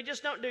do it, and we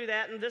just don't do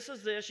that, and this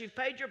is this. You've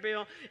paid your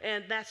bill,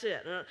 and that's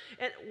it.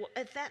 And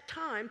at that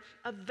time,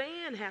 a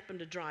van happened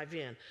to drive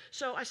in.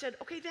 So I said,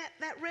 okay,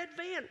 that red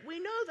van, we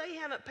know they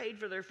haven't paid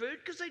for their food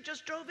because they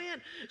just drove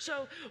in.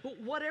 So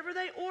whatever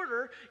they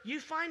order, you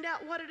find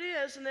out what it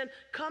is, and then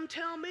come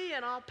tell me,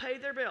 and I'll pay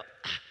their bill.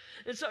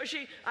 And so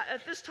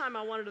at this time,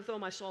 I wanted to throw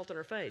my salt in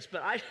her face,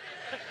 but I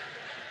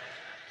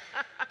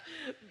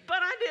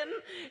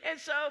didn't. And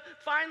so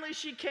finally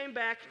she came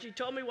back and she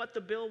told me what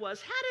the bill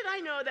was. How did I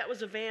know that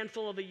was a van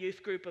full of a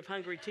youth group of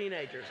hungry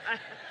teenagers?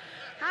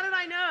 How did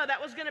I know that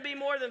was going to be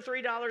more than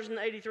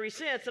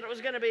 $3.83, that it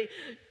was going to be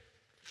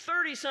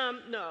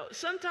 30-some? No,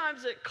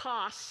 sometimes it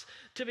costs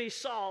to be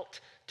salt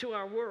to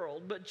our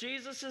world, but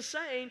Jesus is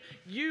saying,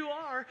 you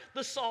are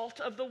the salt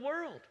of the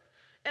world.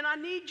 And I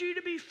need you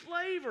to be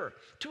flavor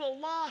to a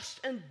lost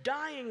and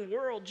dying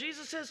world.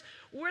 Jesus says,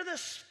 we're the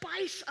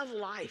spice of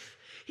life.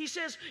 He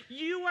says,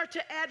 you are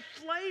to add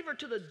flavor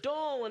to the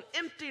dull and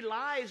empty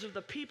lives of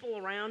the people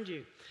around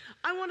you.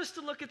 I want us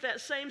to look at that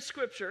same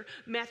scripture,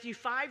 Matthew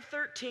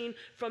 5:13,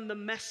 from the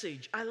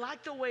Message. I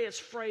like the way it's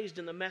phrased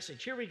in the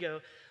Message. Here we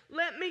go.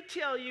 Let me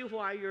tell you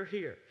why you're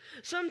here.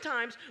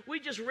 Sometimes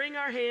we just wring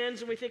our hands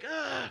and we think,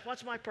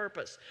 what's my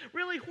purpose?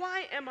 Really,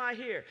 why am I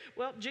here?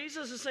 Well,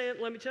 Jesus is saying,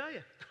 let me tell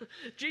you.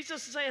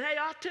 Jesus is saying, hey,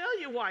 I'll tell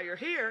you why you're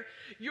here.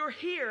 You're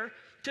here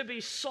to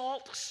be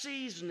salt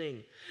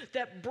seasoning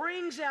that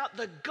brings out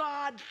the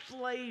God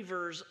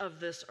flavors of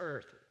this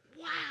earth.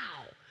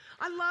 Wow.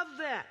 I love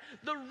that.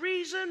 The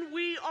reason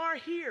we are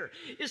here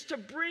is to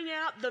bring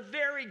out the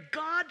very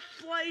God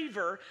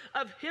flavor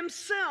of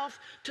Himself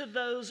to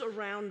those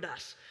around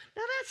us.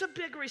 Now, that's a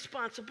big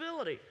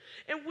responsibility.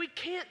 And we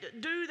can't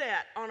do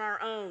that on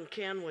our own,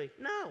 can we?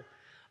 No.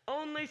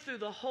 Only through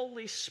the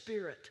Holy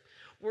Spirit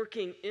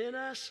working in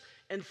us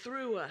and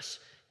through us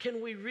can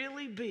we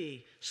really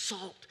be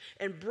salt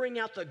and bring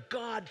out the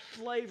God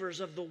flavors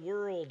of the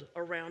world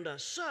around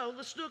us. So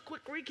let's do a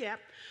quick recap.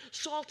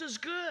 Salt is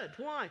good.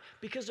 Why?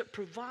 Because it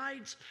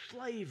provides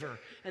flavor,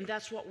 and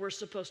that's what we're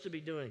supposed to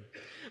be doing.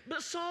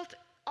 But salt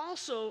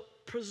also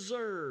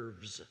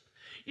preserves.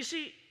 You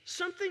see,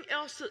 something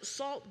else that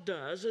salt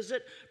does is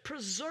it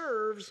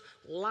preserves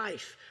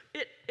life.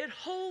 It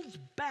holds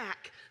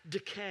back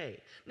decay.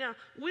 Now,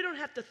 we don't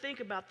have to think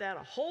about that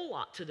a whole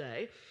lot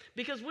today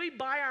because we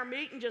buy our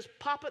meat and just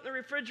pop it in the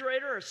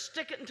refrigerator or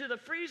stick it into the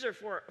freezer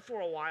for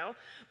a while.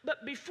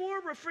 But before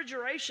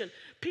refrigeration,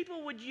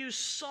 people would use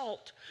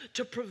salt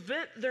to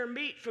prevent their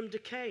meat from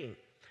decaying.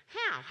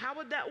 How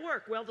would that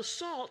work? Well, the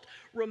salt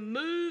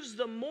removes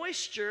the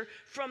moisture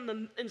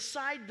from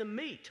inside the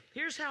meat.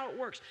 Here's how it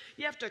works.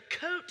 You have to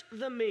coat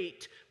the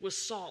meat with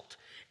salt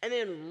and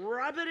then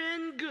rub it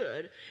in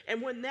good.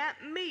 And when that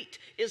meat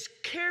is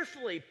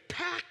carefully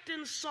packed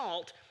in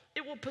salt,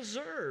 it will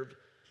preserve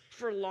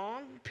for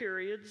long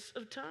periods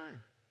of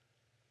time.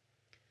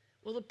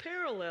 Well, the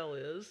parallel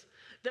is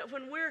that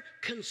when we're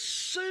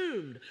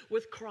consumed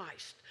with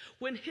Christ,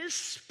 when His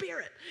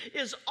Spirit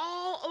is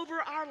all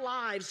over our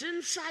lives,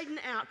 inside and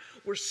out,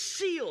 we're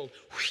sealed,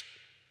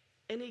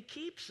 and He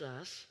keeps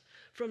us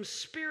from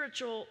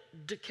spiritual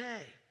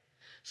decay.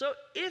 So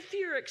if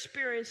you're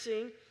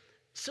experiencing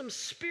some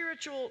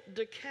spiritual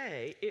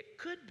decay, it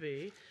could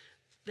be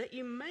that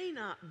you may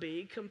not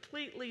be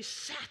completely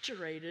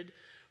saturated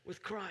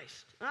with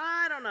Christ.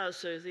 I don't know,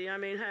 Susie. I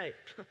mean, hey,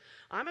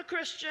 I'm a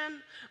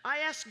Christian. I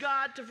ask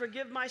God to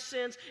forgive my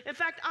sins. In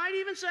fact, I'd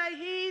even say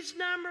He's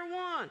number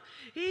one.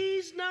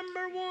 He's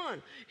number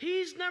one.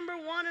 He's number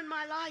one in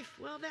my life.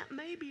 Well, that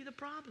may be the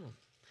problem.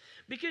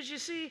 Because you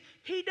see,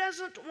 He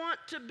doesn't want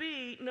to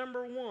be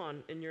number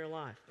one in your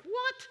life.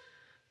 What?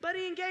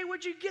 Buddy and Gay,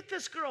 where'd you get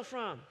this girl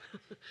from?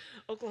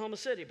 Oklahoma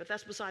City, but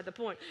that's beside the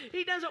point.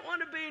 He doesn't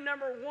want to be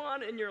number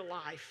one in your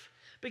life.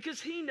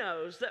 Because He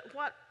knows that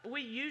what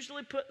we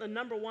usually put in the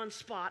number one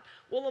spot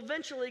will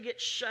eventually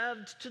get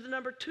shoved to the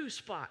number 2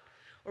 spot,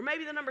 or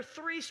maybe the number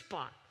 3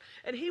 spot.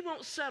 And He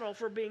won't settle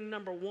for being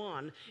number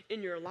one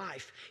in your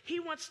life.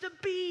 He wants to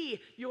be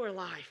your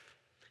life.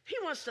 He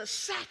wants to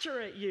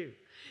saturate you.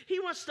 He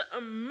wants to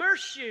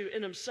immerse you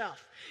in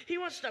Himself. He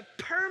wants to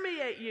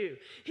permeate you.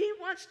 He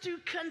wants to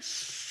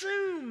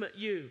consume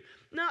you.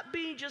 Not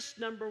be just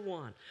number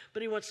one,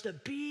 but He wants to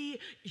be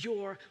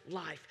your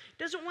life.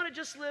 He doesn't want to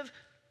just live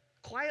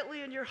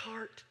quietly in your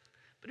heart,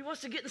 but he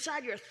wants to get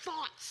inside your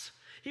thoughts.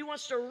 He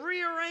wants to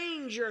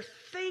rearrange your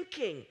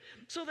thinking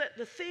so that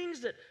the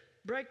things that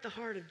break the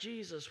heart of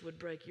Jesus would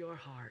break your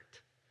heart.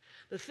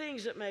 The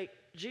things that make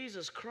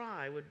Jesus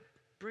cry would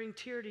bring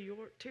tears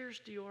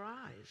to your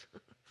eyes.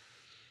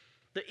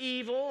 The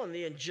evil and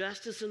the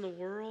injustice in the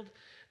world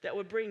that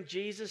would bring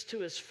Jesus to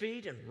his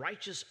feet in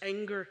righteous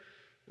anger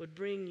would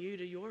bring you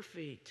to your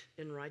feet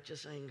in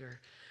righteous anger,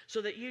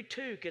 so that you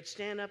too could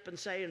stand up and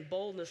say in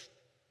boldness,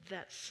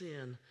 that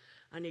sin,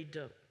 I need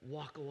to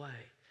walk away.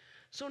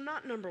 So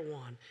not number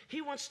one.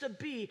 He wants to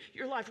be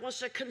your life, he wants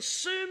to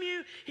consume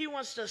you, he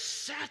wants to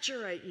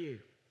saturate you.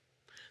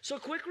 So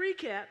quick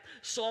recap,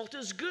 salt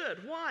is good.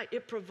 Why?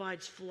 It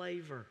provides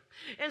flavor.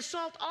 And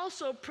salt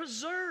also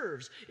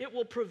preserves. It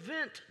will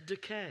prevent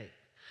decay.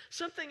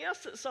 Something else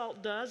that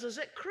salt does is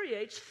it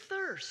creates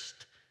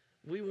thirst.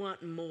 We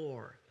want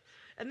more.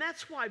 And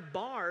that's why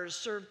bars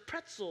serve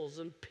pretzels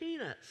and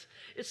peanuts.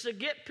 It's to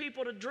get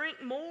people to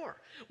drink more.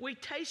 We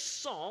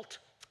taste salt,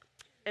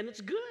 and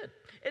it's good.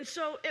 And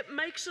so it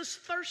makes us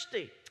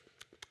thirsty.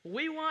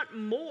 We want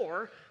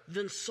more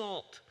than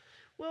salt.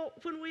 Well,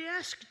 when we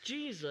ask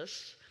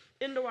Jesus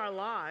into our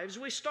lives,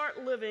 we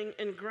start living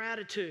in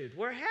gratitude.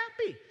 We're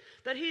happy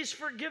that he's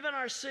forgiven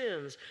our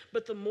sins.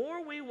 But the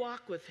more we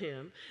walk with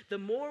him, the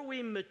more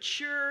we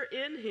mature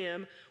in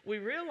him, we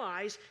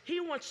realize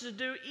he wants to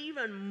do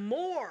even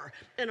more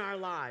in our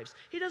lives.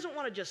 He doesn't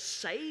want to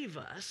just save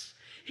us.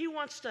 He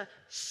wants to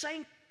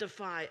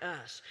sanctify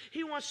us.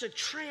 He wants to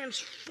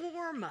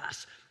transform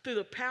us through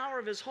the power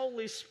of his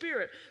Holy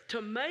Spirit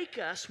to make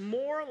us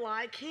more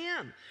like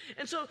him.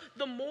 And so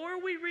the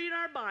more we read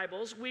our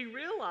Bibles, we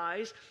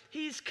realize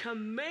he's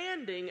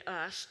commanding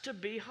us to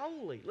be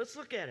holy. Let's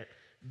look at it.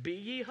 Be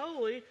ye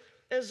holy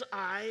as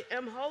I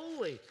am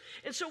holy.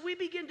 And so we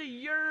begin to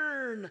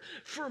yearn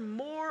for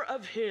more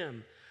of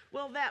him.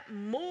 Well, that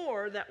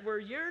more that we're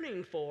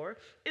yearning for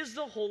is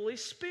the Holy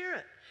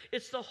Spirit.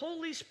 It's the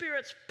Holy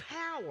Spirit's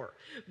power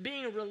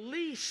being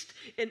released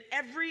in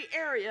every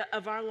area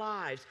of our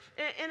lives.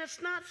 And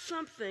it's not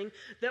something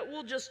that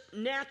we'll just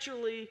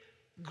naturally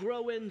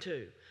grow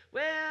into.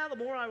 Well, the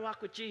more I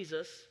walk with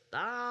Jesus,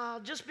 I'll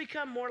just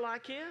become more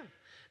like him.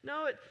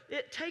 No,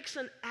 it takes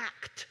an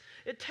act.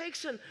 It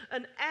takes an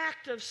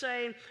act of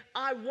saying,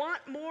 I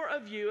want more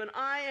of you, and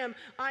I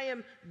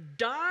am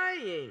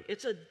dying.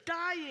 It's a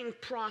dying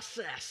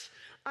process.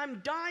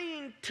 I'm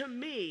dying to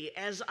me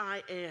as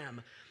I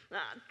am.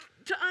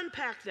 To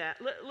unpack that,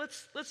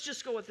 let's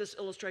just go with this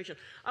illustration.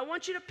 I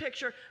want you to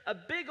picture a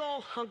big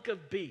old hunk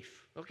of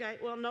beef, okay?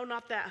 Well, no,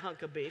 not that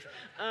hunk of beef.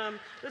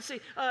 Let's see,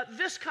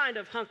 this kind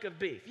of hunk of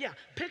beef. Yeah,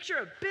 picture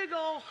a big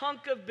old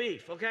hunk of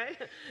beef, okay?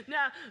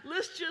 Now,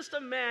 let's just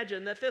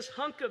imagine that this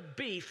hunk of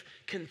beef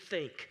can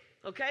think,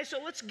 okay? So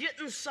let's get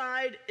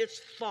inside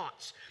its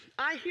thoughts.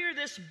 I hear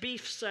this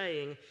beef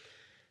saying,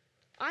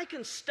 I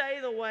can stay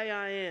the way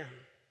I am,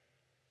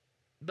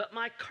 but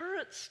my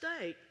current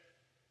state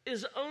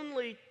is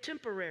only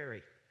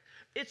temporary.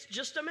 It's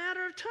just a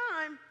matter of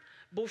time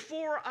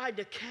before I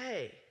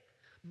decay.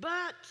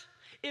 But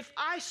if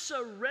I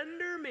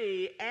surrender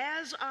me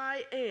as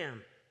I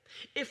am,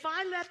 if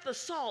I let the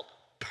salt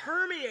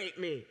permeate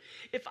me,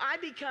 if I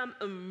become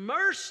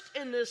immersed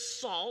in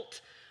this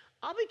salt,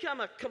 I'll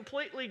become a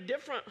completely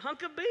different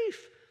hunk of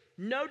beef.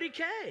 No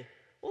decay.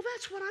 Well,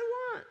 that's what I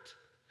want.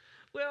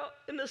 Well,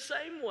 in the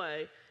same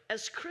way,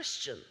 as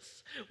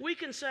Christians, we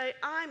can say,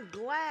 I'm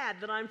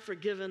glad that I'm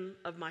forgiven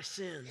of my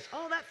sins.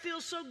 Oh, that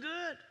feels so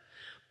good.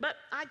 But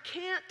I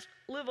can't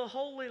live a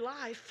holy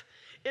life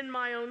in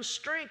my own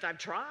strength. I've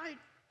tried,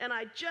 and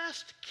I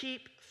just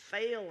keep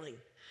failing.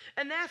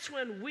 And that's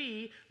when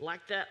we,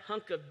 like that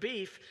hunk of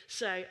beef,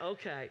 say,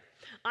 okay,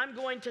 I'm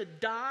going to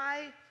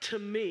die to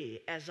me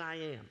as I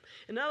am.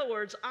 In other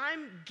words,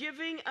 I'm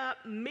giving up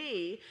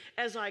me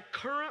as I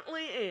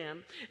currently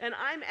am, and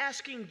I'm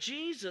asking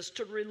Jesus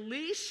to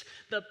release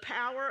the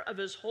power of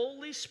his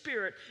Holy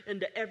Spirit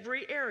into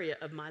every area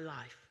of my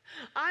life.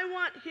 I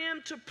want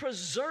him to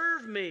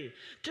preserve me,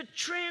 to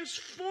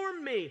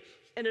transform me,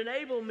 and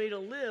enable me to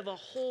live a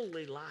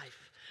holy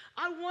life.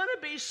 I want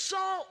to be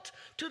salt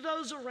to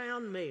those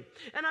around me.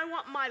 And I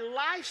want my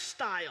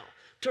lifestyle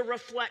to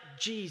reflect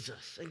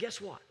Jesus. And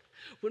guess what?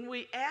 When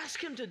we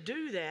ask him to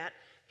do that,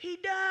 he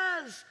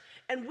does.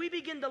 And we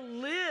begin to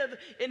live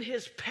in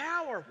his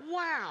power.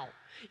 Wow.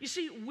 You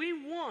see, we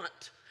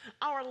want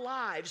our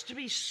lives to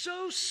be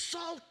so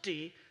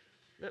salty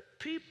that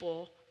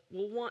people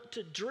will want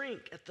to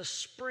drink at the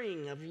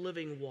spring of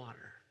living water.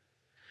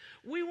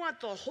 We want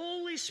the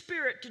Holy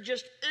Spirit to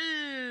just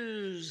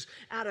ooze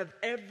out of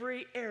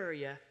every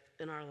area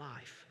in our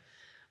life.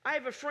 I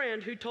have a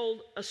friend who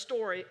told a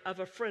story of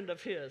a friend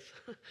of his.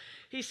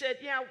 He said,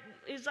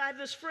 I have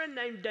this friend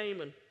named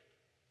Damon,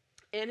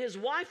 and his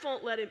wife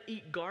won't let him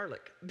eat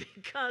garlic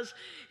because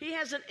he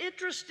has an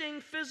interesting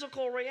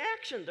physical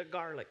reaction to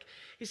garlic.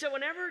 He said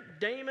whenever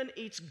Damon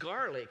eats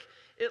garlic,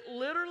 it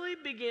literally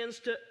begins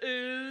to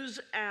ooze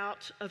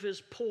out of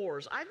his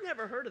pores. I've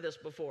never heard of this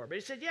before, but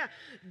he said, yeah,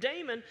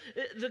 Damon,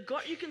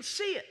 you can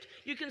see it.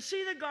 You can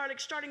see the garlic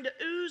starting to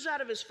ooze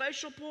out of his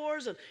facial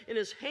pores and in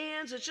his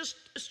hands. It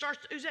starts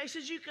to ooze out. He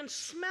says, you can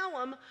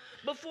smell him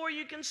before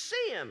you can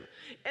see him.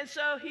 And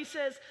so he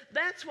says,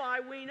 that's why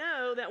we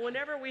know that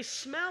whenever we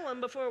smell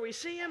him before we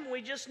see him,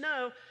 we just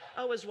know,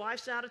 oh, his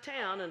wife's out of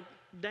town and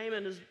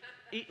Damon is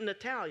eating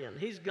Italian.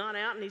 He's gone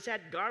out and he's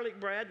had garlic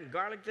bread and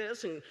garlic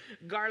this and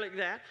garlic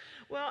that.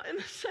 Well, in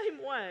the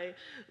same way,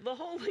 the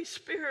Holy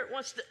Spirit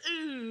wants to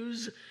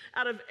ooze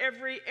out of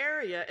every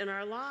area in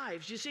our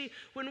lives. You see,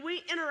 when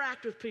we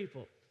interact with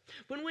people,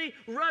 when we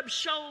rub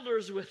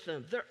shoulders with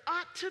them, there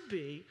ought to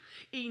be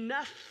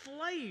enough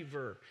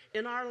flavor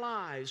in our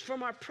lives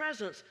from our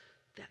presence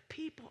that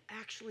people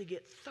actually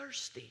get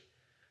thirsty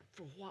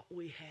for what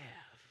we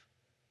have.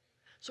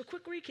 So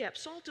quick recap,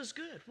 salt is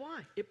good.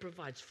 Why? It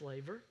provides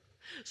flavor.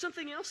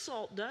 Something else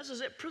salt does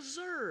is it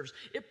preserves.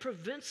 It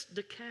prevents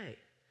decay.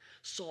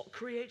 Salt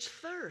creates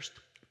thirst.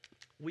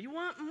 We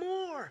want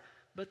more,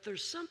 but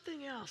there's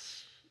something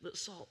else that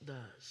salt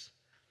does.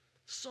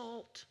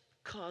 Salt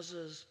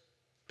causes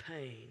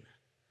pain.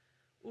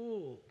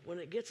 Ooh, when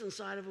it gets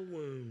inside of a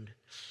wound,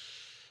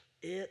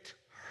 it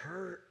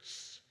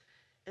hurts.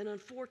 And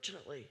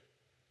unfortunately,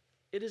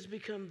 it has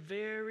become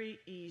very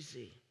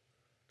easy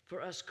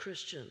for us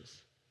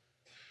Christians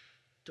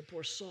to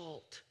pour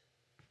salt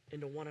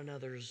into one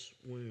another's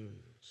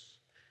wounds.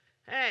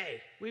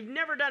 Hey, we've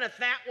never done it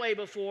that way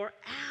before.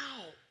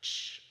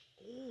 Ouch.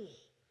 Oh.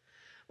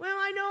 Well,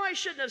 I know I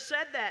shouldn't have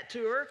said that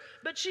to her,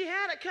 but she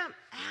had it come.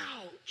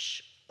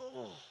 Ouch.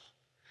 Oh.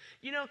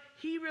 You know,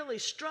 he really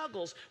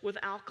struggles with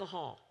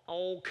alcohol.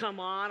 Oh, come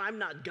on, I'm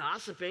not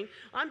gossiping.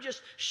 I'm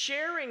just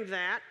sharing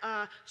that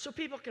so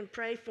people can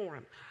pray for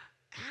him.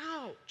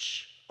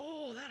 Ouch.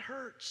 Oh, that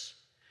hurts.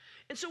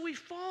 And so we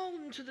fall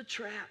into the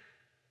trap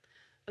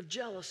of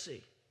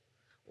jealousy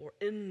or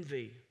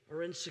envy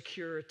or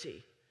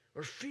insecurity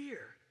or fear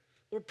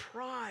or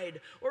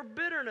pride or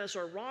bitterness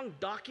or wrong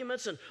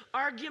documents and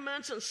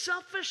arguments and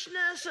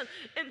selfishness.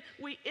 And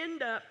we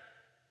end up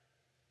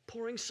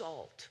pouring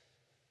salt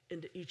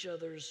into each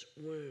other's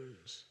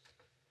wounds.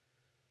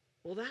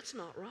 Well, that's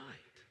not right.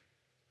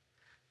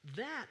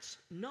 That's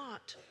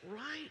not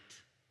right.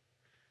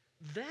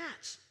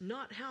 That's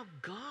not how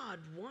God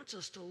wants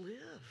us to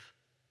live.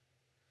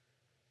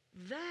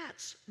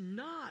 That's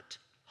not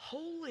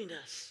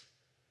holiness.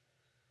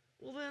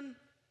 Well, then,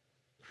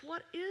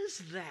 what is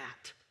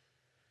that?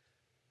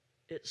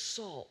 It's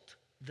salt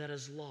that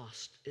has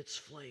lost its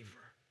flavor.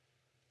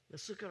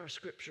 Let's look at our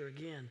scripture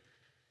again.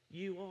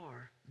 You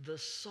are the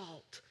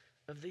salt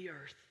of the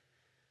earth.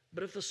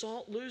 But if the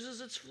salt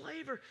loses its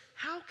flavor,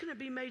 how can it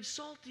be made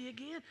salty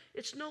again?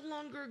 It's no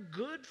longer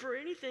good for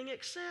anything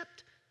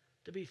except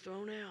to be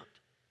thrown out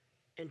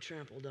and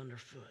trampled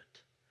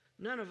underfoot.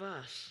 None of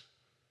us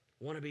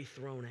want to be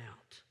thrown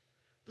out.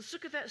 Let's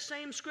look at that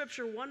same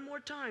scripture one more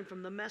time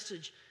from the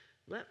Message.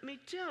 Let me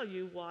tell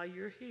you why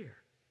you're here.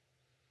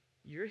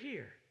 You're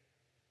here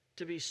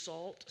to be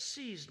salt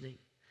seasoning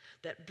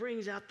that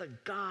brings out the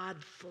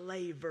God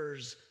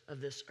flavors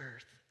of this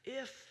earth.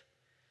 If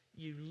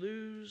you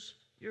lose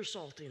your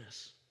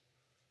saltiness,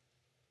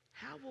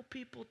 how will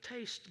people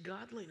taste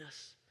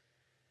godliness?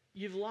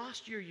 You've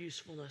lost your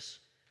usefulness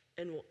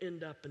and will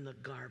end up in the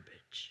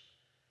garbage.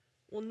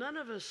 Well, none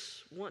of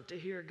us want to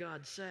hear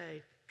God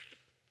say,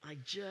 I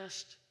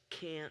just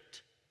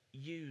can't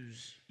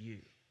use you.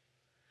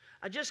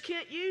 I just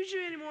can't use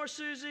you anymore,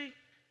 Susie.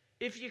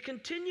 If you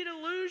continue to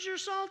lose your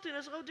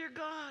saltiness, oh dear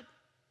God.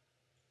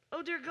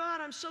 Oh dear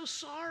God, I'm so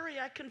sorry,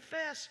 I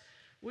confess.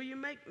 Will you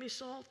make me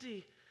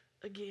salty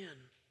again?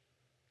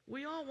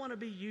 We all want to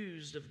be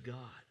used of God.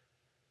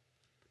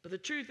 But the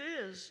truth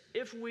is,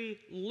 if we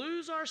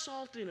lose our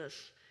saltiness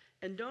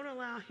and don't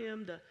allow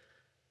Him to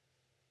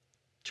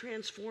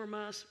transform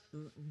us,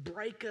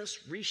 break us,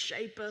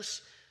 reshape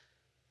us,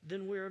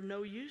 then we're of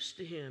no use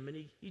to Him,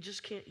 and He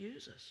just can't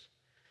use us.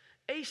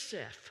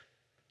 Asaph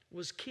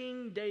was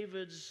King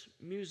David's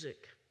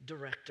music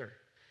director.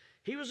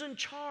 He was in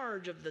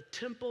charge of the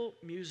temple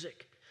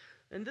music,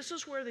 and this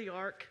is where the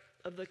Ark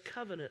of the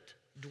Covenant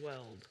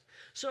dwelled.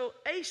 So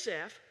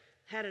Asaph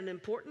had an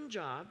important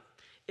job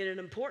in an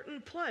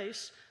important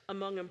place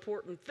among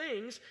important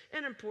things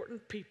and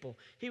important people.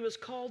 He was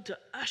called to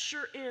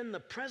usher in the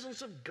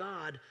presence of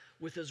God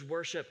with his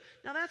worship.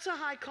 Now that's a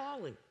high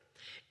calling.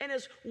 And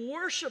as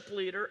worship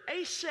leader,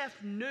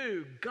 Asaph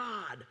knew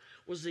God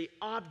was the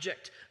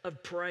object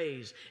of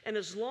praise. And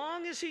as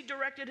long as he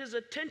directed his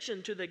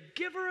attention to the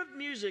giver of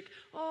music,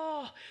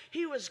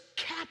 he was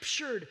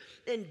captured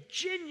in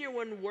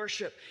genuine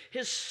worship.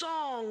 His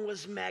song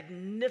was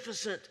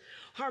magnificent,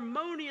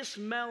 harmonious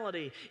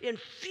melody,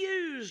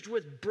 infused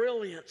with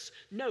brilliance,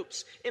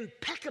 notes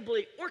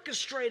impeccably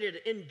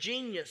orchestrated in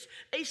genius.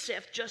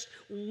 Asaph just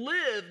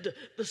lived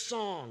the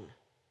song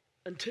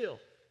until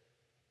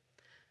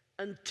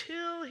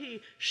he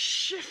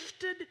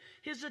shifted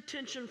his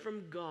attention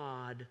from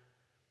God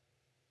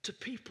to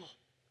people.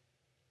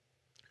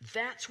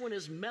 That's when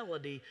his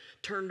melody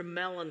turned to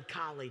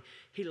melancholy.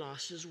 He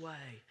lost his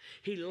way.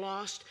 He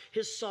lost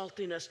his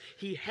saltiness.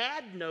 He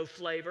had no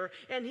flavor,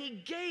 and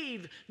he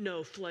gave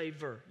no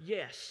flavor.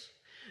 Yes,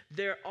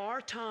 there are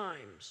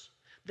times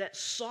that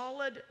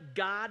solid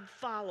God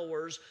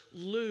followers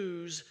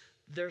lose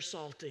their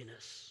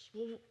saltiness.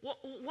 Well,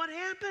 what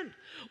happened?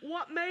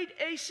 What made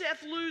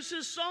Asaph lose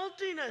his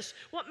saltiness?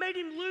 What made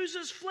him lose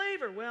his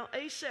flavor? Well,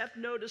 Asaph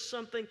noticed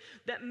something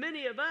that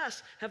many of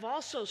us have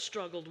also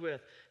struggled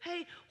with.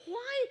 Hey,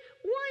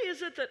 why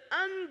is it that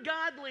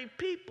ungodly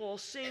people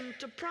seem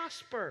to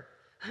prosper?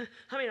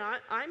 I mean,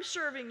 I'm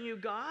serving you,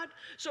 God.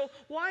 So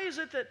why is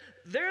it that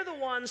they're the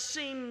ones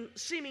who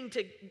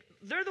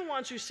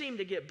seem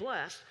to get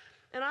blessed,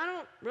 and I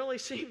don't really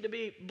seem to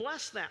be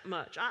blessed that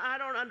much? I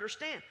don't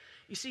understand.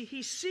 You see,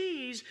 he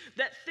sees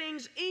that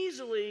things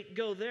easily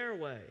go their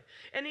way.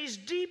 And he's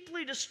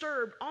deeply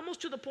disturbed,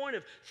 almost to the point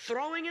of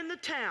throwing in the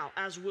towel,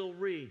 as we'll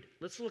read.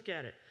 Let's look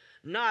at it.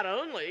 Not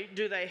only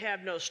do they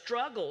have no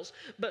struggles,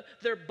 but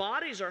their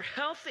bodies are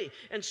healthy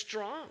and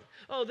strong.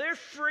 Oh, they're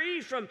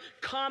free from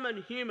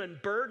common human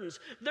burdens.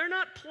 They're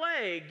not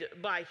plagued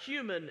by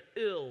human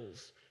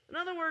ills. In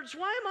other words,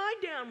 why am I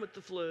down with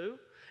the flu?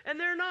 And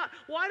they're not.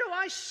 Why do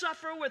I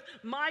suffer with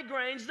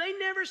migraines? They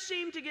never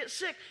seem to get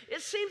sick.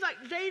 It seems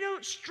like they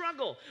don't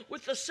struggle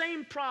with the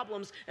same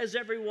problems as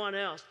everyone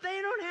else.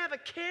 They don't have a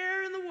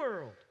care in the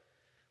world.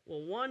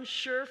 Well, one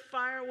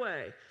surefire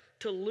way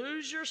to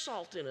lose your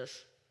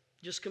saltiness,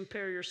 just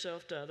compare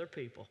yourself to other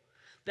people.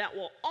 That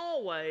will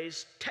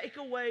always take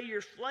away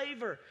your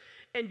flavor,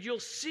 and you'll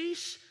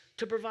cease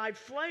to provide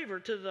flavor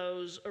to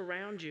those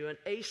around you. And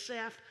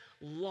Asaph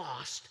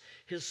lost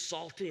his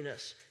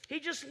saltiness. He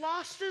just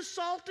lost his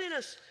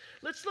saltiness.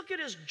 Let's look at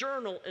his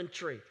journal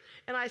entry.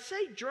 And I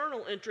say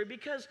journal entry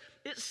because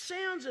it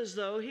sounds as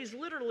though he's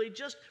literally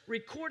just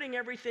recording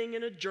everything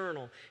in a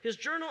journal. His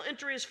journal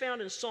entry is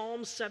found in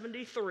Psalm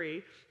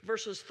 73,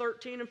 verses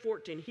 13 and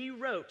 14. He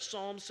wrote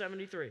Psalm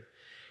 73.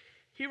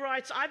 He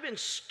writes, I've been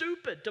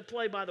stupid to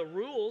play by the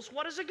rules.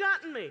 What has it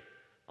gotten me?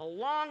 A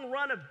long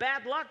run of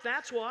bad luck,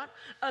 that's what.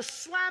 A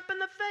slap in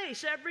the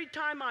face every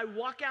time I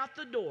walk out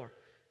the door.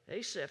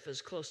 Asaph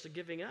is close to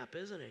giving up,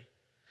 isn't he?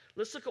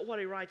 Let's look at what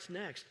he writes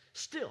next.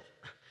 Still,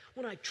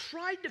 when I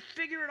tried to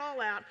figure it all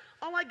out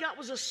I got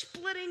was a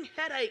splitting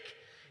headache.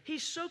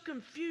 He's so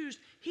confused,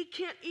 he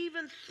can't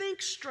even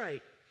think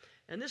straight.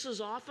 And this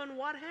is often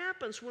what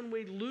happens when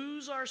we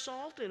lose our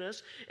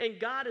saltiness and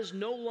God is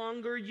no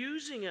longer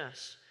using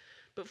us.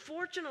 But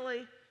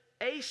fortunately,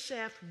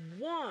 Asaph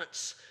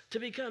wants to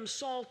become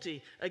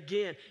salty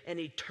again, and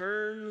he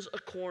turns a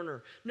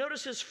corner.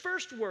 Notice his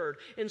first word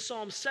in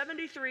Psalm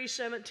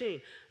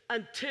 73:17,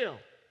 until.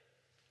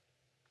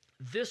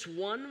 This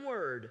one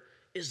word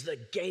is the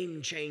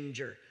game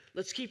changer.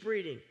 Let's keep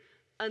reading.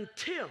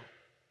 Until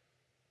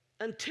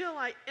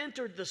I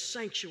entered the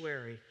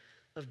sanctuary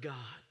of God.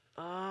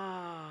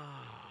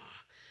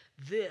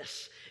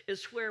 This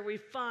is where we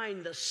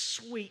find the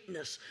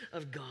sweetness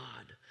of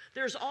God.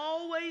 There's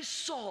always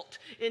salt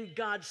in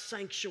God's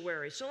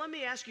sanctuary. So let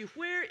me ask you,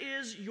 where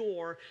is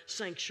your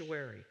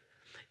sanctuary?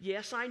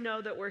 Yes, I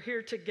know that we're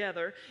here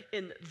together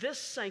in this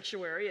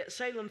sanctuary at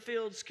Salem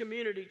Fields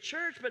Community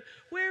Church, but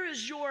where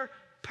is your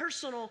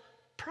personal,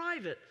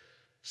 private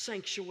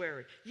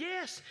sanctuary?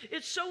 Yes,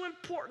 it's so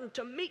important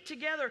to meet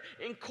together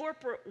in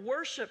corporate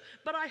worship,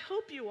 but I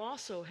hope you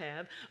also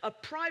have a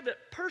private,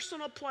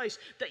 personal place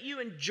that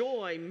you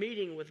enjoy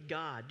meeting with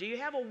God. Do you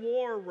have a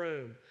war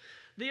room?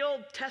 The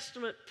Old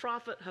Testament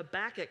prophet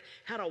Habakkuk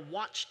had a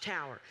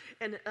watchtower.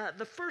 And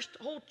the first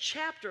whole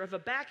chapter of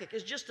Habakkuk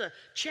is just a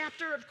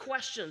chapter of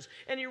questions.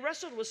 And he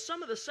wrestled with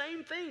some of the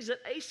same things that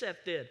Asaph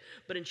did.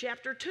 But in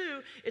chapter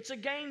 2, it's a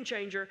game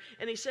changer.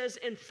 And he says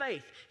in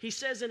faith, he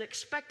says in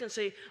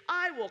expectancy,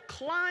 I will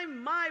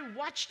climb my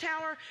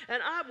watchtower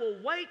and I will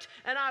wait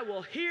and I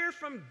will hear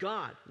from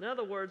God. In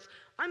other words,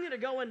 I'm going to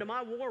go into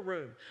my war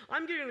room.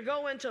 I'm going to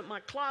go into my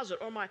closet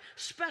or my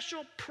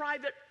special,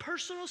 private,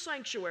 personal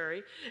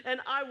sanctuary, and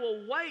I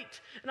will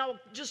wait, and I will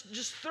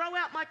just throw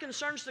out my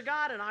concerns to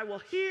God, and I will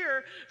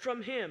hear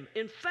from Him.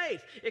 In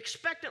faith,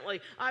 expectantly,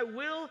 I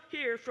will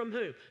hear from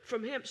who?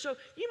 From Him. So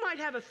you might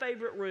have a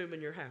favorite room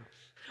in your house,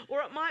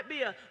 or it might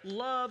be a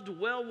loved,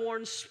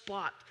 well-worn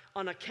spot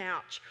on a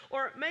couch,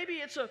 or maybe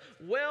it's a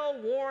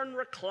well-worn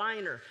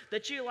recliner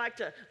that you like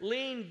to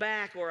lean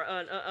back, or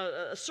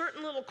a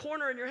certain little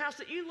corner in your house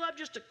that you love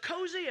just to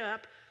cozy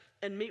up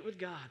and meet with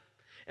God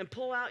and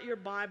pull out your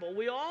Bible.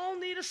 We all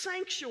need a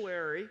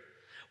sanctuary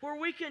where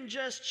we can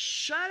just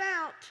shut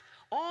out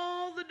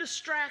all the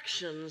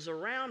distractions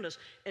around us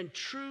and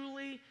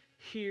truly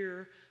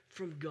hear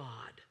from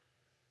God.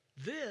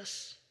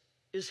 This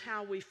is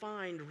how we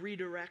find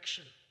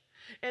redirection.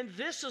 And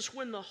this is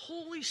when the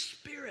Holy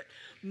Spirit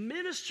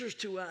ministers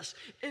to us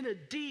in a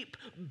deep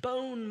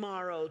bone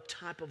marrow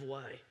type of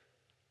way.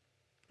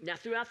 Now,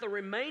 throughout the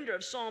remainder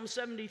of Psalm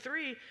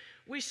 73,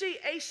 we see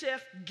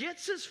Asaph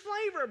gets his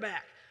flavor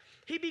back.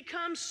 He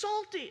becomes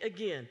salty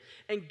again,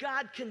 and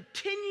God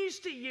continues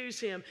to use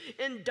him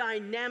in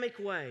dynamic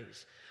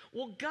ways.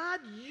 Well, God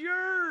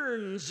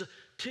yearns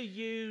to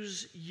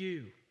use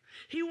you.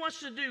 He wants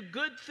to do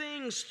good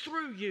things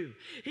through you.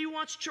 He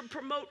wants to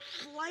promote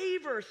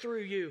flavor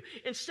through you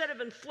instead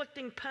of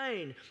inflicting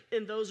pain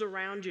in those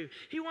around you.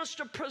 He wants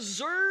to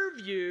preserve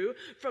you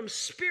from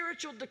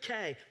spiritual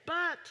decay.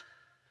 But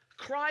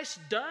Christ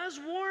does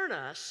warn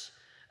us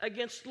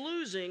against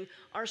losing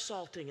our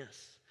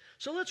saltiness.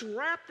 So let's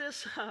wrap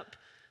this up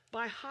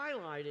by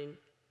highlighting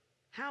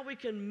how we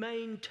can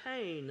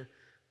maintain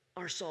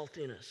our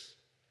saltiness.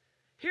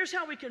 Here's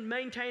how we can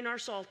maintain our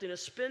saltiness.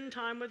 Spend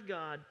time with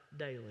God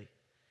daily.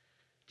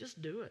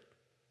 Just do it.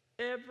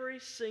 Every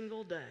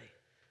single day.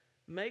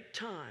 Make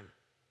time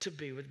to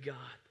be with God.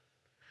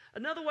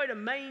 Another way to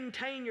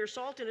maintain your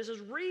saltiness is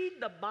read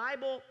the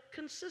Bible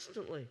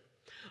consistently.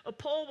 A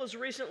poll was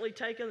recently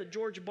taken, the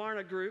George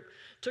Barna Group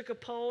took a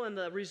poll, and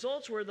the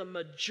results were the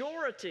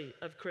majority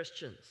of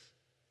Christians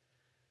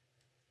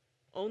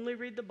only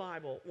read the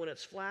Bible when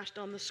it's flashed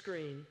on the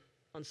screen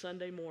on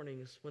Sunday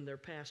mornings when their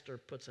pastor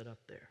puts it up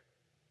there.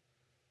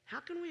 How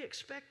can we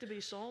expect to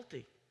be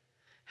salty?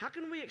 How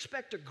can we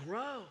expect to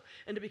grow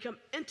and to become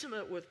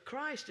intimate with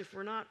Christ if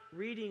we're not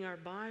reading our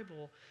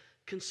Bible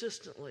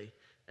consistently?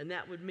 And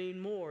that would mean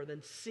more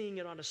than seeing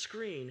it on a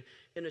screen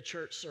in a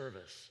church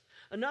service.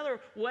 Another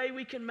way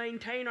we can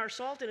maintain our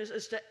saltiness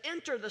is to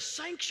enter the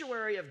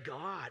sanctuary of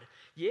God.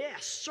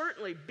 Yes,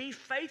 certainly be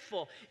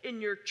faithful in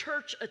your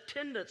church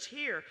attendance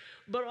here,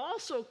 but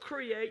also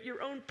create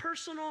your own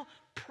personal,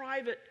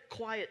 private,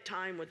 quiet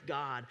time with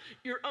God,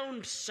 your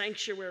own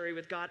sanctuary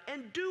with God,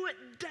 and do it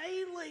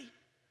daily.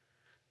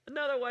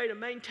 Another way to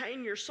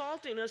maintain your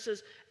saltiness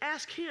is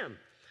ask Him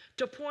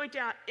to point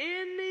out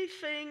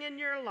anything in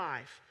your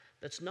life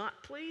that's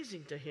not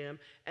pleasing to Him,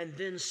 and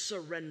then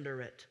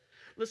surrender it.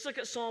 Let's look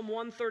at Psalm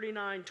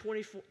 139,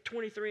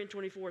 23 and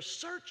 24.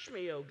 Search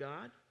me, O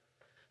God.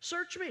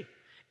 Search me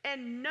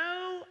and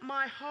know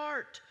my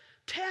heart.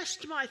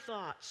 Test my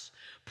thoughts.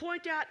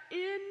 Point out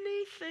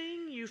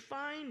anything you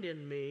find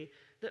in me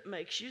that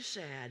makes you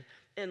sad,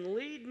 and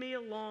lead me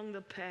along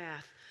the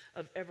path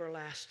of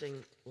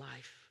everlasting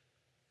life.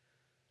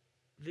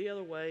 The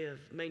other way of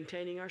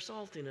maintaining our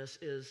saltiness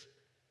is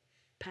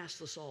pass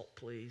the salt,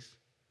 please.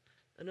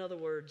 In other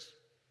words,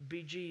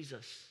 be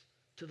Jesus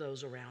to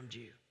those around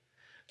you.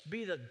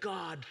 Be the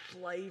God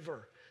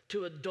flavor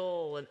to a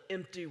dull and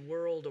empty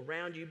world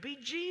around you. Be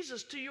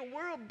Jesus to your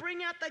world.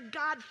 Bring out the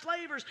God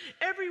flavors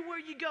everywhere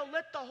you go.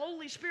 Let the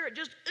Holy Spirit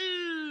just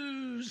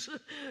ooze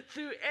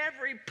through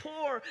every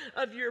pore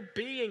of your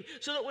being,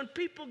 so that when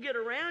people get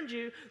around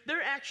you,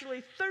 they're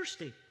actually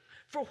thirsty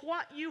for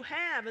what you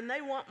have and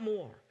they want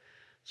more.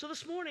 So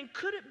this morning,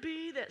 could it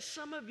be that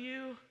some of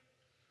you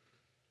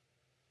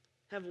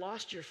have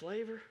lost your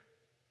flavor?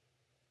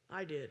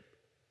 I did.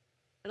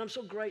 And I'm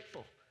so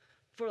grateful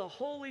for the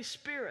Holy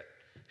Spirit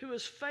who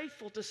is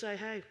faithful to say,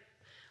 hey,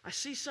 I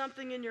see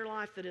something in your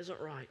life that isn't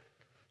right.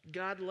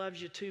 God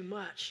loves you too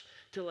much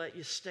to let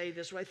you stay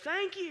this way.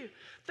 Thank you.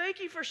 Thank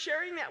you for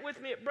sharing that with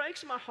me. It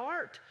breaks my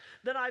heart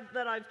that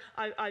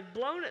I've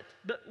blown it.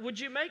 But would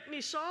you make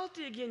me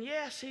salty again?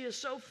 Yes, He is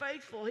so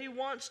faithful. He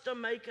wants to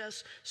make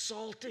us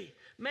salty.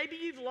 Maybe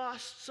you've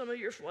lost some of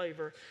your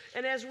flavor.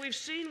 And as we've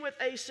seen with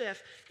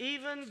Asaph,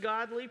 even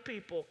godly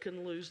people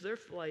can lose their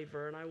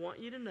flavor. And I want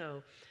you to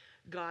know,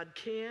 God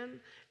can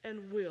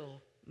and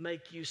will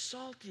make you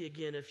salty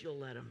again if you'll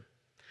let Him.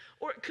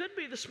 Or it could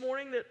be this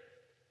morning that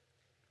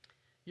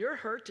you're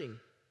hurting.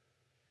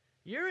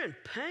 You're in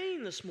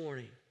pain this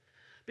morning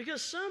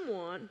because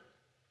someone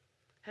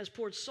has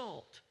poured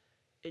salt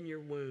in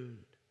your wound.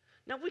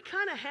 Now, we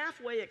kind of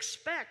halfway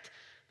expect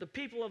the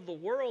people of the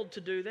world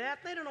to do that.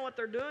 They don't know what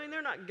they're doing.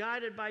 They're not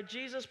guided by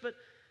Jesus. But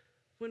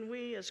when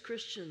we as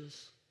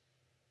Christians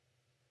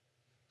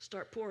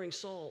start pouring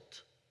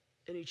salt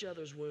in each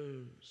other's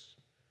wounds,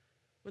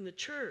 when the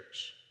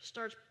church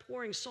starts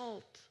pouring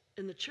salt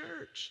in the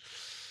church,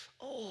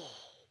 oh,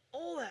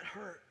 that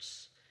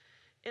hurts.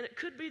 And it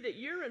could be that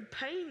you're in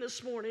pain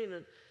this morning,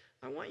 and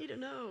I want you to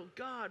know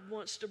God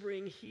wants to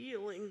bring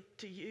healing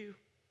to you.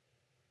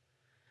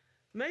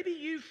 Maybe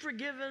you've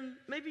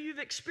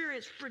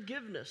experienced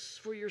forgiveness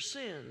for your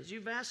sins.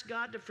 You've asked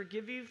God to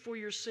forgive you for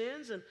your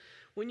sins, and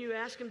when you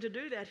ask Him to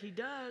do that, He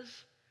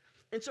does.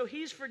 And so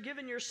He's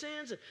forgiven your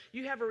sins, and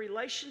you have a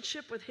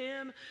relationship with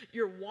Him.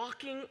 You're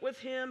walking with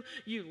Him.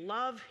 You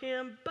love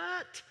Him,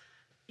 but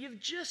you've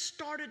just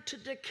started to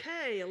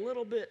decay a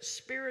little bit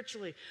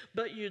spiritually,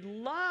 but you'd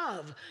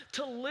love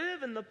to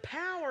live in the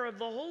power of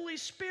the Holy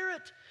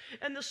Spirit.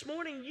 And this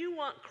morning, you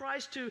want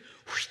Christ to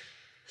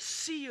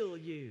seal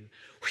you,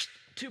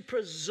 to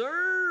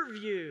preserve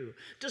you,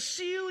 to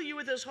seal you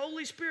with His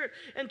Holy Spirit,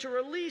 and to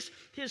release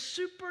His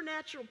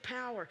supernatural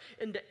power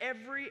into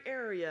every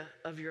area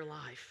of your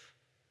life.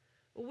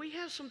 Well, we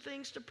have some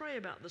things to pray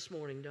about this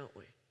morning, don't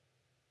we?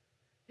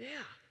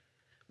 Yeah.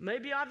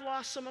 Maybe I've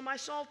lost some of my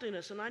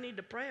saltiness and I need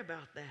to pray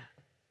about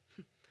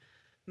that.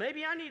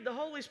 Maybe I need the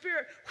Holy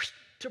Spirit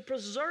to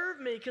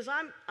preserve me because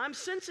I'm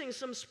sensing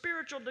some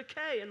spiritual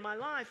decay in my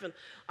life, and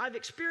I've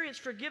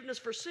experienced forgiveness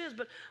for sins,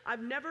 but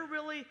I've never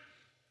really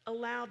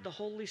allowed the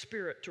Holy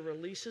Spirit to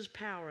release his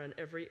power in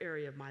every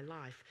area of my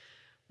life.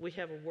 We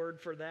have a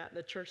word for that in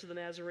the Church of the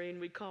Nazarene.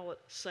 We call it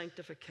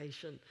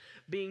sanctification,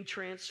 being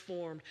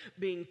transformed,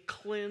 being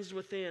cleansed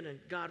within, and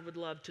God would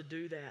love to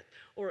do that.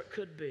 Or it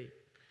could be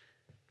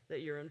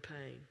that you're in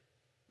pain.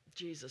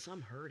 Jesus,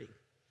 I'm hurting.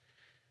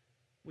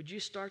 Would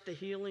you start the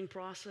healing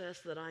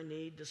process that I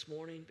need this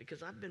morning?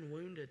 Because I've been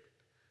wounded.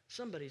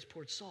 Somebody's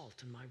poured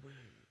salt in my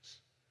wounds.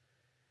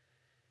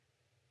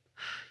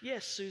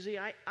 Yes, Susie,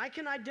 I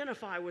can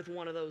identify with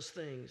one of those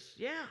things.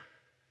 Yeah.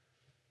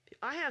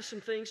 I have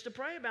some things to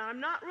pray about. I'm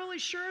not really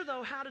sure,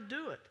 though, how to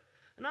do it.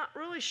 I'm not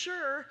really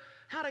sure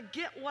how to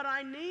get what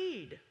I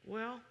need.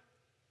 Well,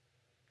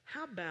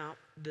 how about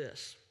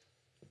this?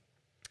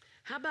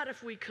 How about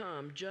if we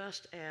come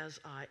just as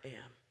I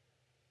am?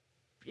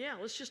 Yeah,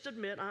 let's just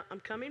admit I'm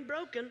coming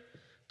broken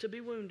to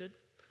be wounded.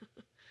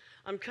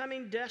 I'm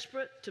coming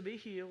desperate to be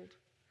healed.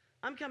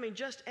 I'm coming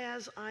just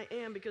as I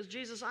am because,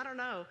 Jesus, I don't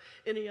know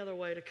any other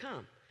way to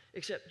come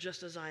except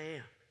just as I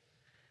am.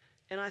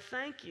 And I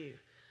thank you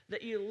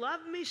that you love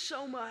me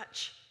so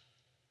much.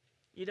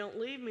 You don't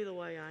leave me the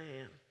way I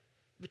am,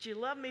 but you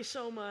love me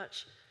so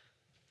much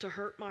to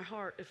hurt my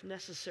heart if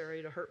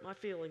necessary, to hurt my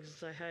feelings and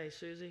say, hey,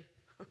 Susie,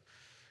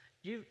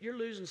 you're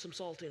losing some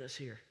saltiness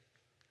here.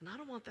 And I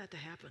don't want that to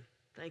happen.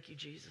 Thank you,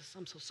 Jesus.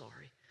 I'm so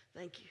sorry.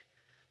 Thank you.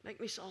 Make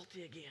me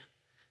salty again.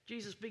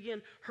 Jesus,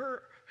 begin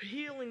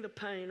healing the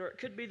pain, or it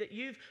could be that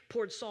you've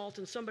poured salt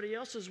in somebody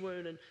else's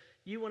wound and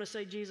you want to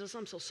say, Jesus,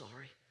 I'm so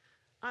sorry.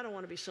 I don't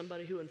want to be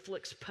somebody who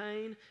inflicts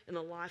pain in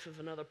the life of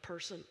another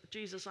person.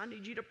 Jesus, I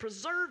need you to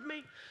preserve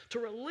me, to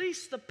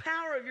release the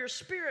power of your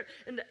Spirit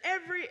into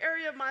every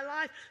area of my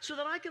life so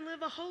that I can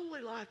live a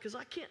holy life, because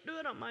I can't do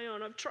it on my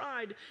own. I've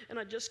tried and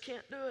I just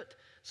can't do it.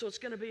 So it's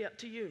going to be up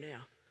to you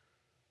now.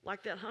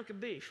 Like that hunk of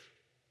beef,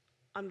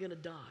 I'm going to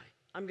die.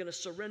 I'm going to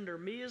surrender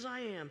me as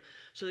I am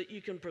so that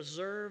you can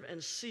preserve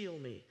and seal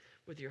me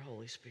with your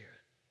Holy Spirit.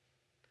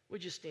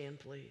 Would you stand,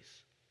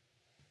 please?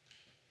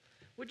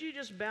 Would you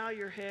just bow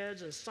your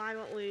heads and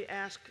silently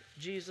ask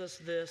Jesus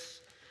this?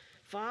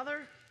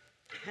 Father,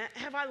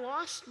 have I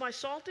lost my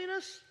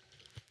saltiness?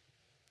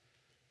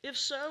 If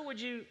so, would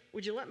you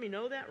let me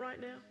know that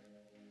right now?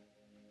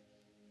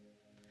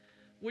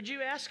 Would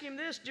you ask him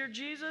this? Dear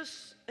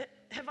Jesus,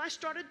 have I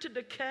started to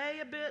decay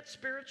a bit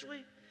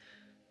spiritually?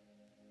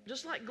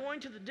 Just like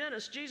going to the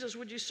dentist, Jesus,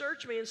 would you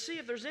search me and see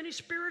if there's any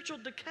spiritual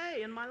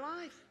decay in my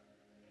life?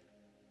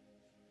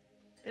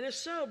 And if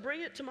so,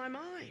 bring it to my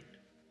mind.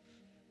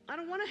 I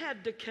don't want to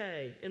have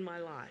decay in my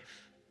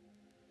life.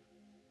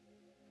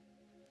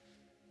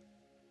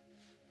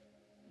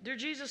 Dear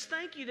Jesus,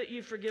 thank you that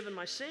you've forgiven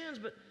my sins,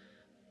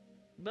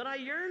 but I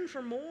yearn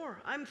for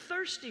more. I'm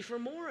thirsty for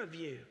more of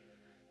you.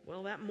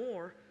 Well, that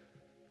more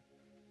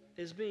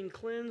is being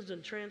cleansed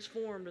and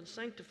transformed and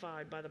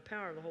sanctified by the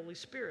power of the Holy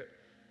Spirit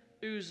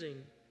oozing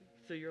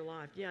through your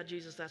life. Yeah,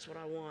 Jesus, that's what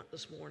I want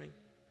this morning.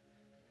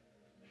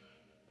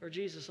 Or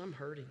Jesus, I'm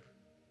hurting.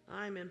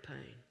 I'm in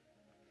pain.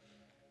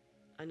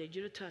 I need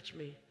you to touch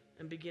me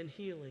and begin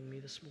healing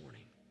me this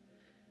morning.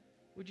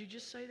 Would you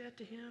just say that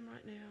to him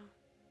right now?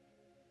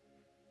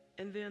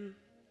 And then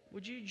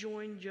would you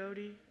join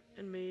Jody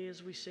and me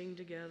as we sing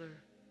together?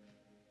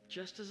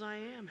 Just as I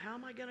am. How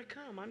am I going to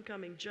come? I'm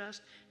coming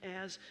just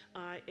as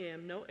I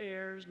am. No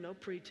airs, no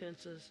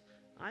pretenses.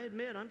 I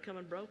admit I'm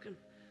coming broken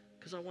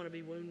because I want to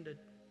be wounded.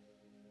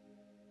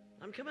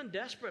 I'm coming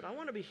desperate. I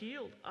want to be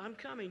healed. I'm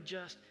coming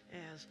just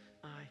as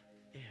I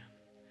am.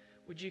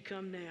 Would you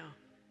come now?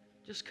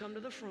 Just come to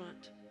the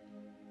front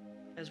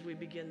as we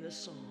begin this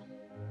song.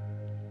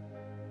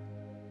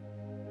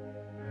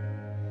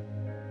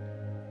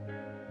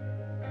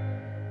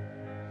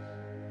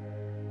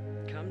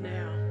 Come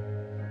now.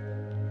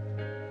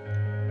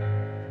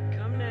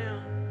 Come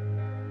now.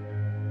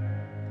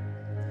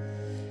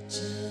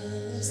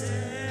 Just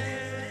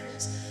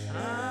as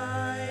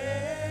I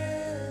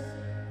am,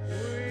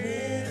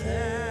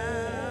 without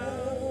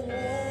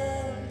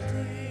one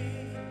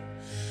plea,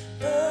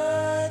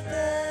 but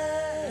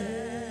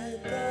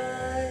that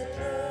thy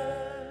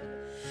blood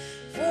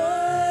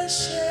was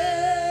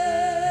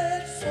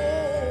shed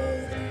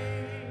for me,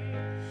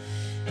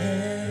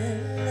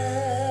 and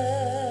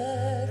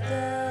that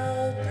thou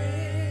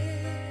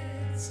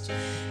bidst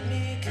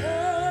me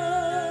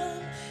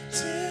come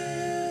to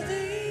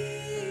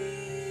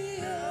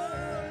thee, O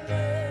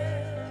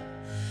Lamb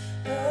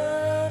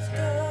of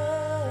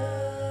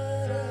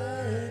God, I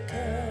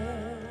come.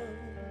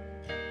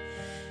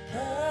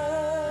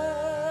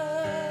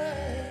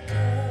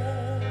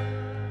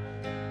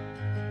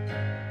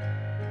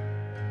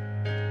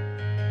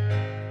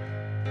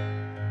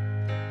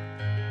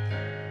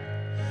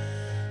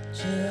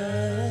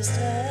 Just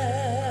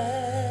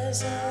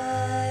as I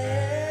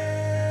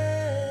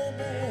am,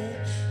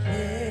 and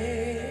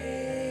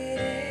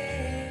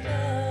waiting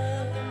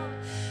on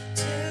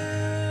to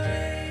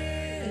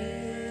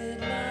rid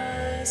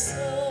my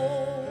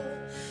soul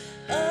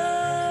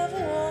of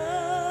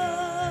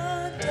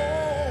one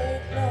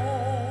dark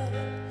cloud,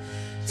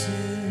 to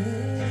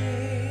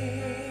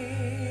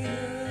thee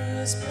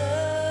whose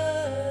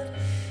blood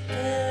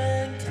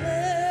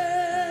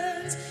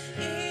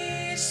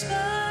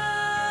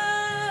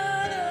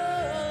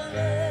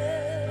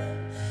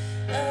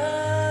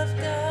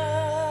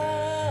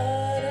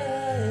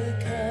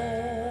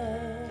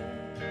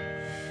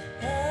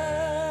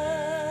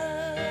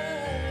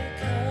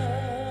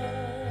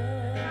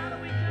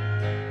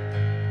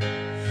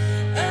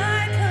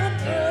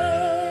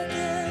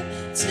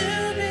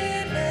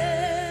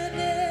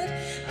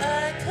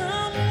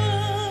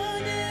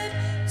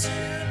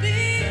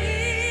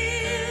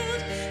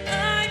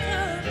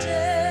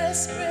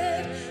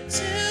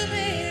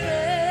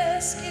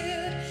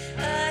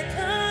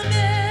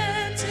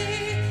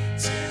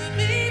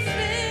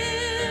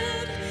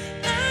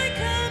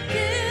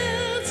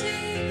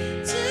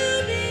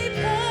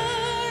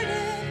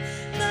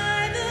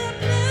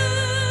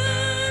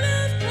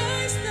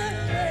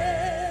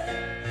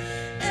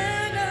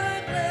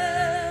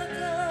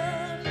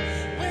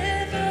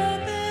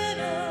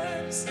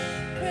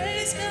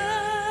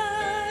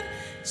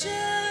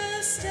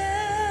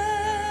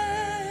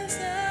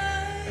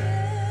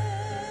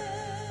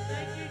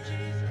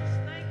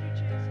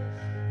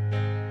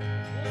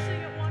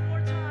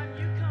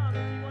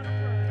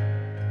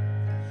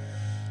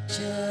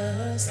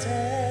just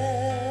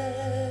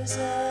as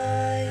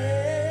I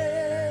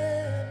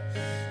am.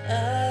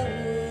 I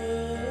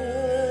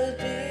would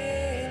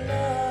be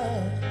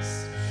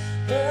lost,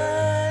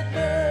 but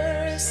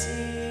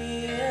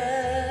mercy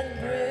and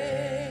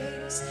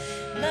grace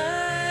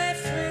my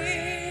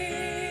freedom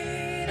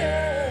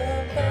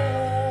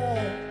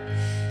bought,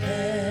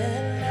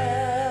 and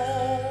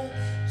now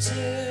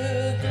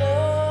to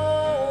glory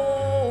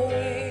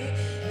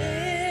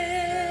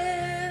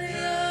in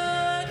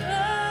your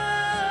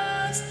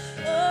cross,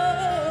 O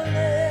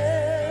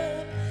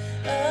Lamb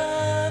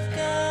of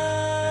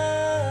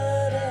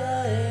God,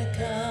 I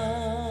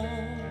come.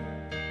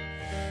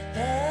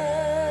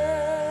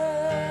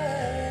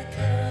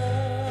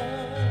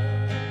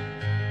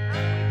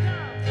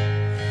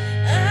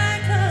 I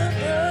come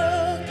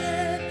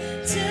broken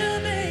to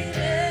be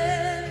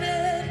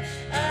mended.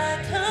 I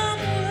come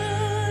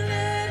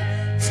wounded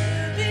to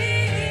be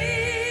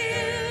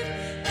healed.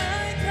 I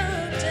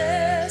come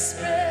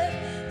desperate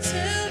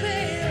to be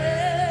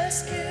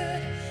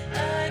rescued. I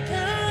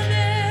come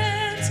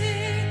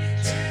empty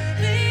to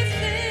be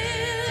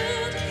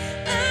filled.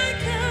 I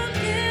come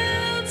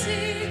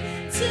guilty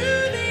to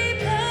be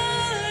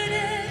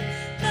pardoned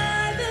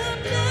by the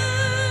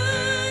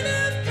blood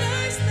of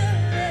Christ the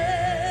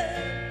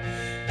Lamb.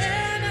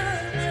 And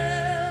I'm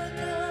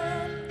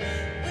welcome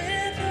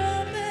with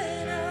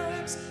open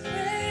arms.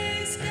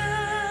 Praise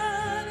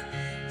God,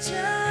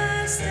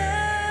 just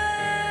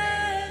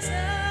as I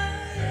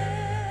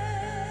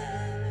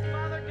am.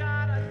 Father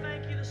God, I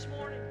thank you this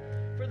morning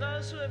for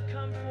those who have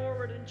come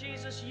forward. And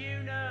Jesus, you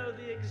know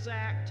the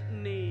exact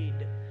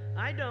need.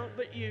 I don't,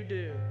 but you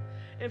do.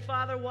 And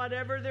Father,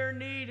 whatever their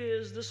need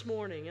is this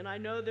morning, and I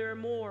know there are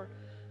more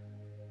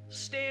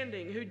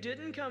standing who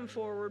didn't come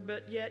forward,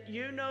 but yet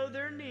you know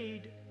their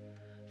need.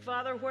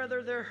 Father,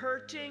 whether they're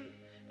hurting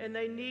and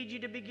they need you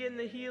to begin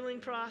the healing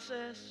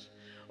process,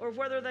 or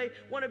whether they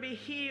want to be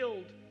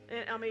healed,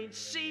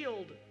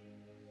 sealed.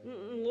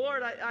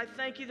 Lord, I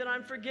thank you that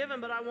I'm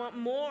forgiven, but I want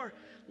more.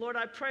 Lord,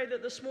 I pray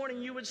that this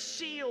morning you would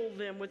seal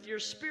them with your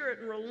Spirit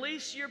and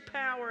release your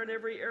power in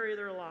every area of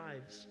their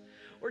lives.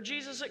 Or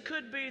Jesus, it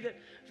could be that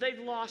they've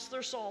lost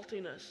their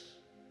saltiness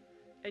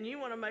and you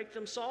want to make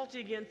them salty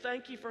again.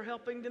 Thank you for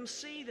helping them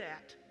see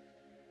that.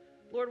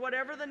 Lord,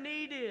 whatever the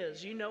need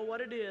is, you know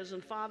what it is.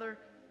 And Father,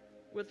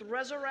 with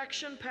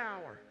resurrection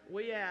power,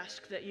 we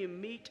ask that you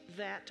meet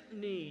that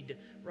need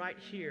right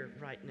here,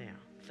 right now.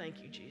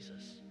 Thank you,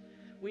 Jesus.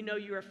 We know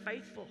you are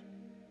faithful.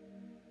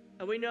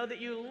 And we know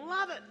that you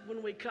love it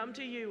when we come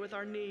to you with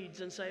our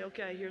needs and say,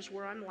 okay, here's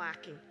where I'm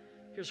lacking.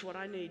 Here's what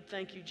I need.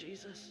 Thank you,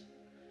 Jesus.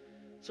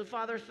 So,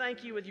 Father,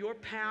 thank you with your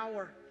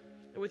power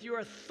and with your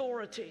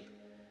authority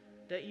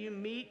that you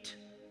meet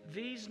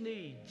these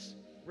needs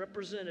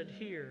represented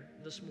here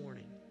this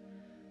morning.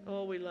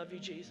 Oh, we love you,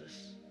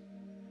 Jesus.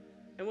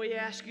 And we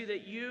ask you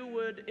that you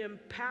would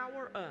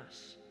empower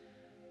us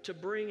to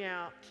bring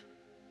out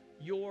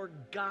your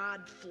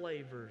God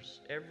flavors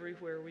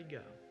everywhere we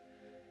go.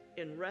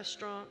 In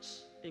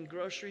restaurants, in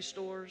grocery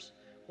stores,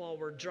 while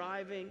we're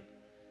driving,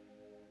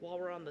 while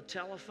we're on the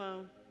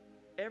telephone,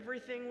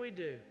 everything we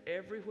do,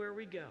 everywhere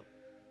we go,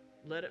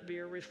 let it be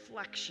a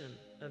reflection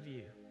of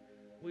you.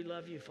 We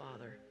love you,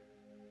 Father.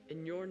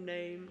 In your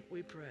name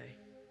we pray.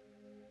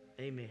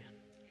 Amen.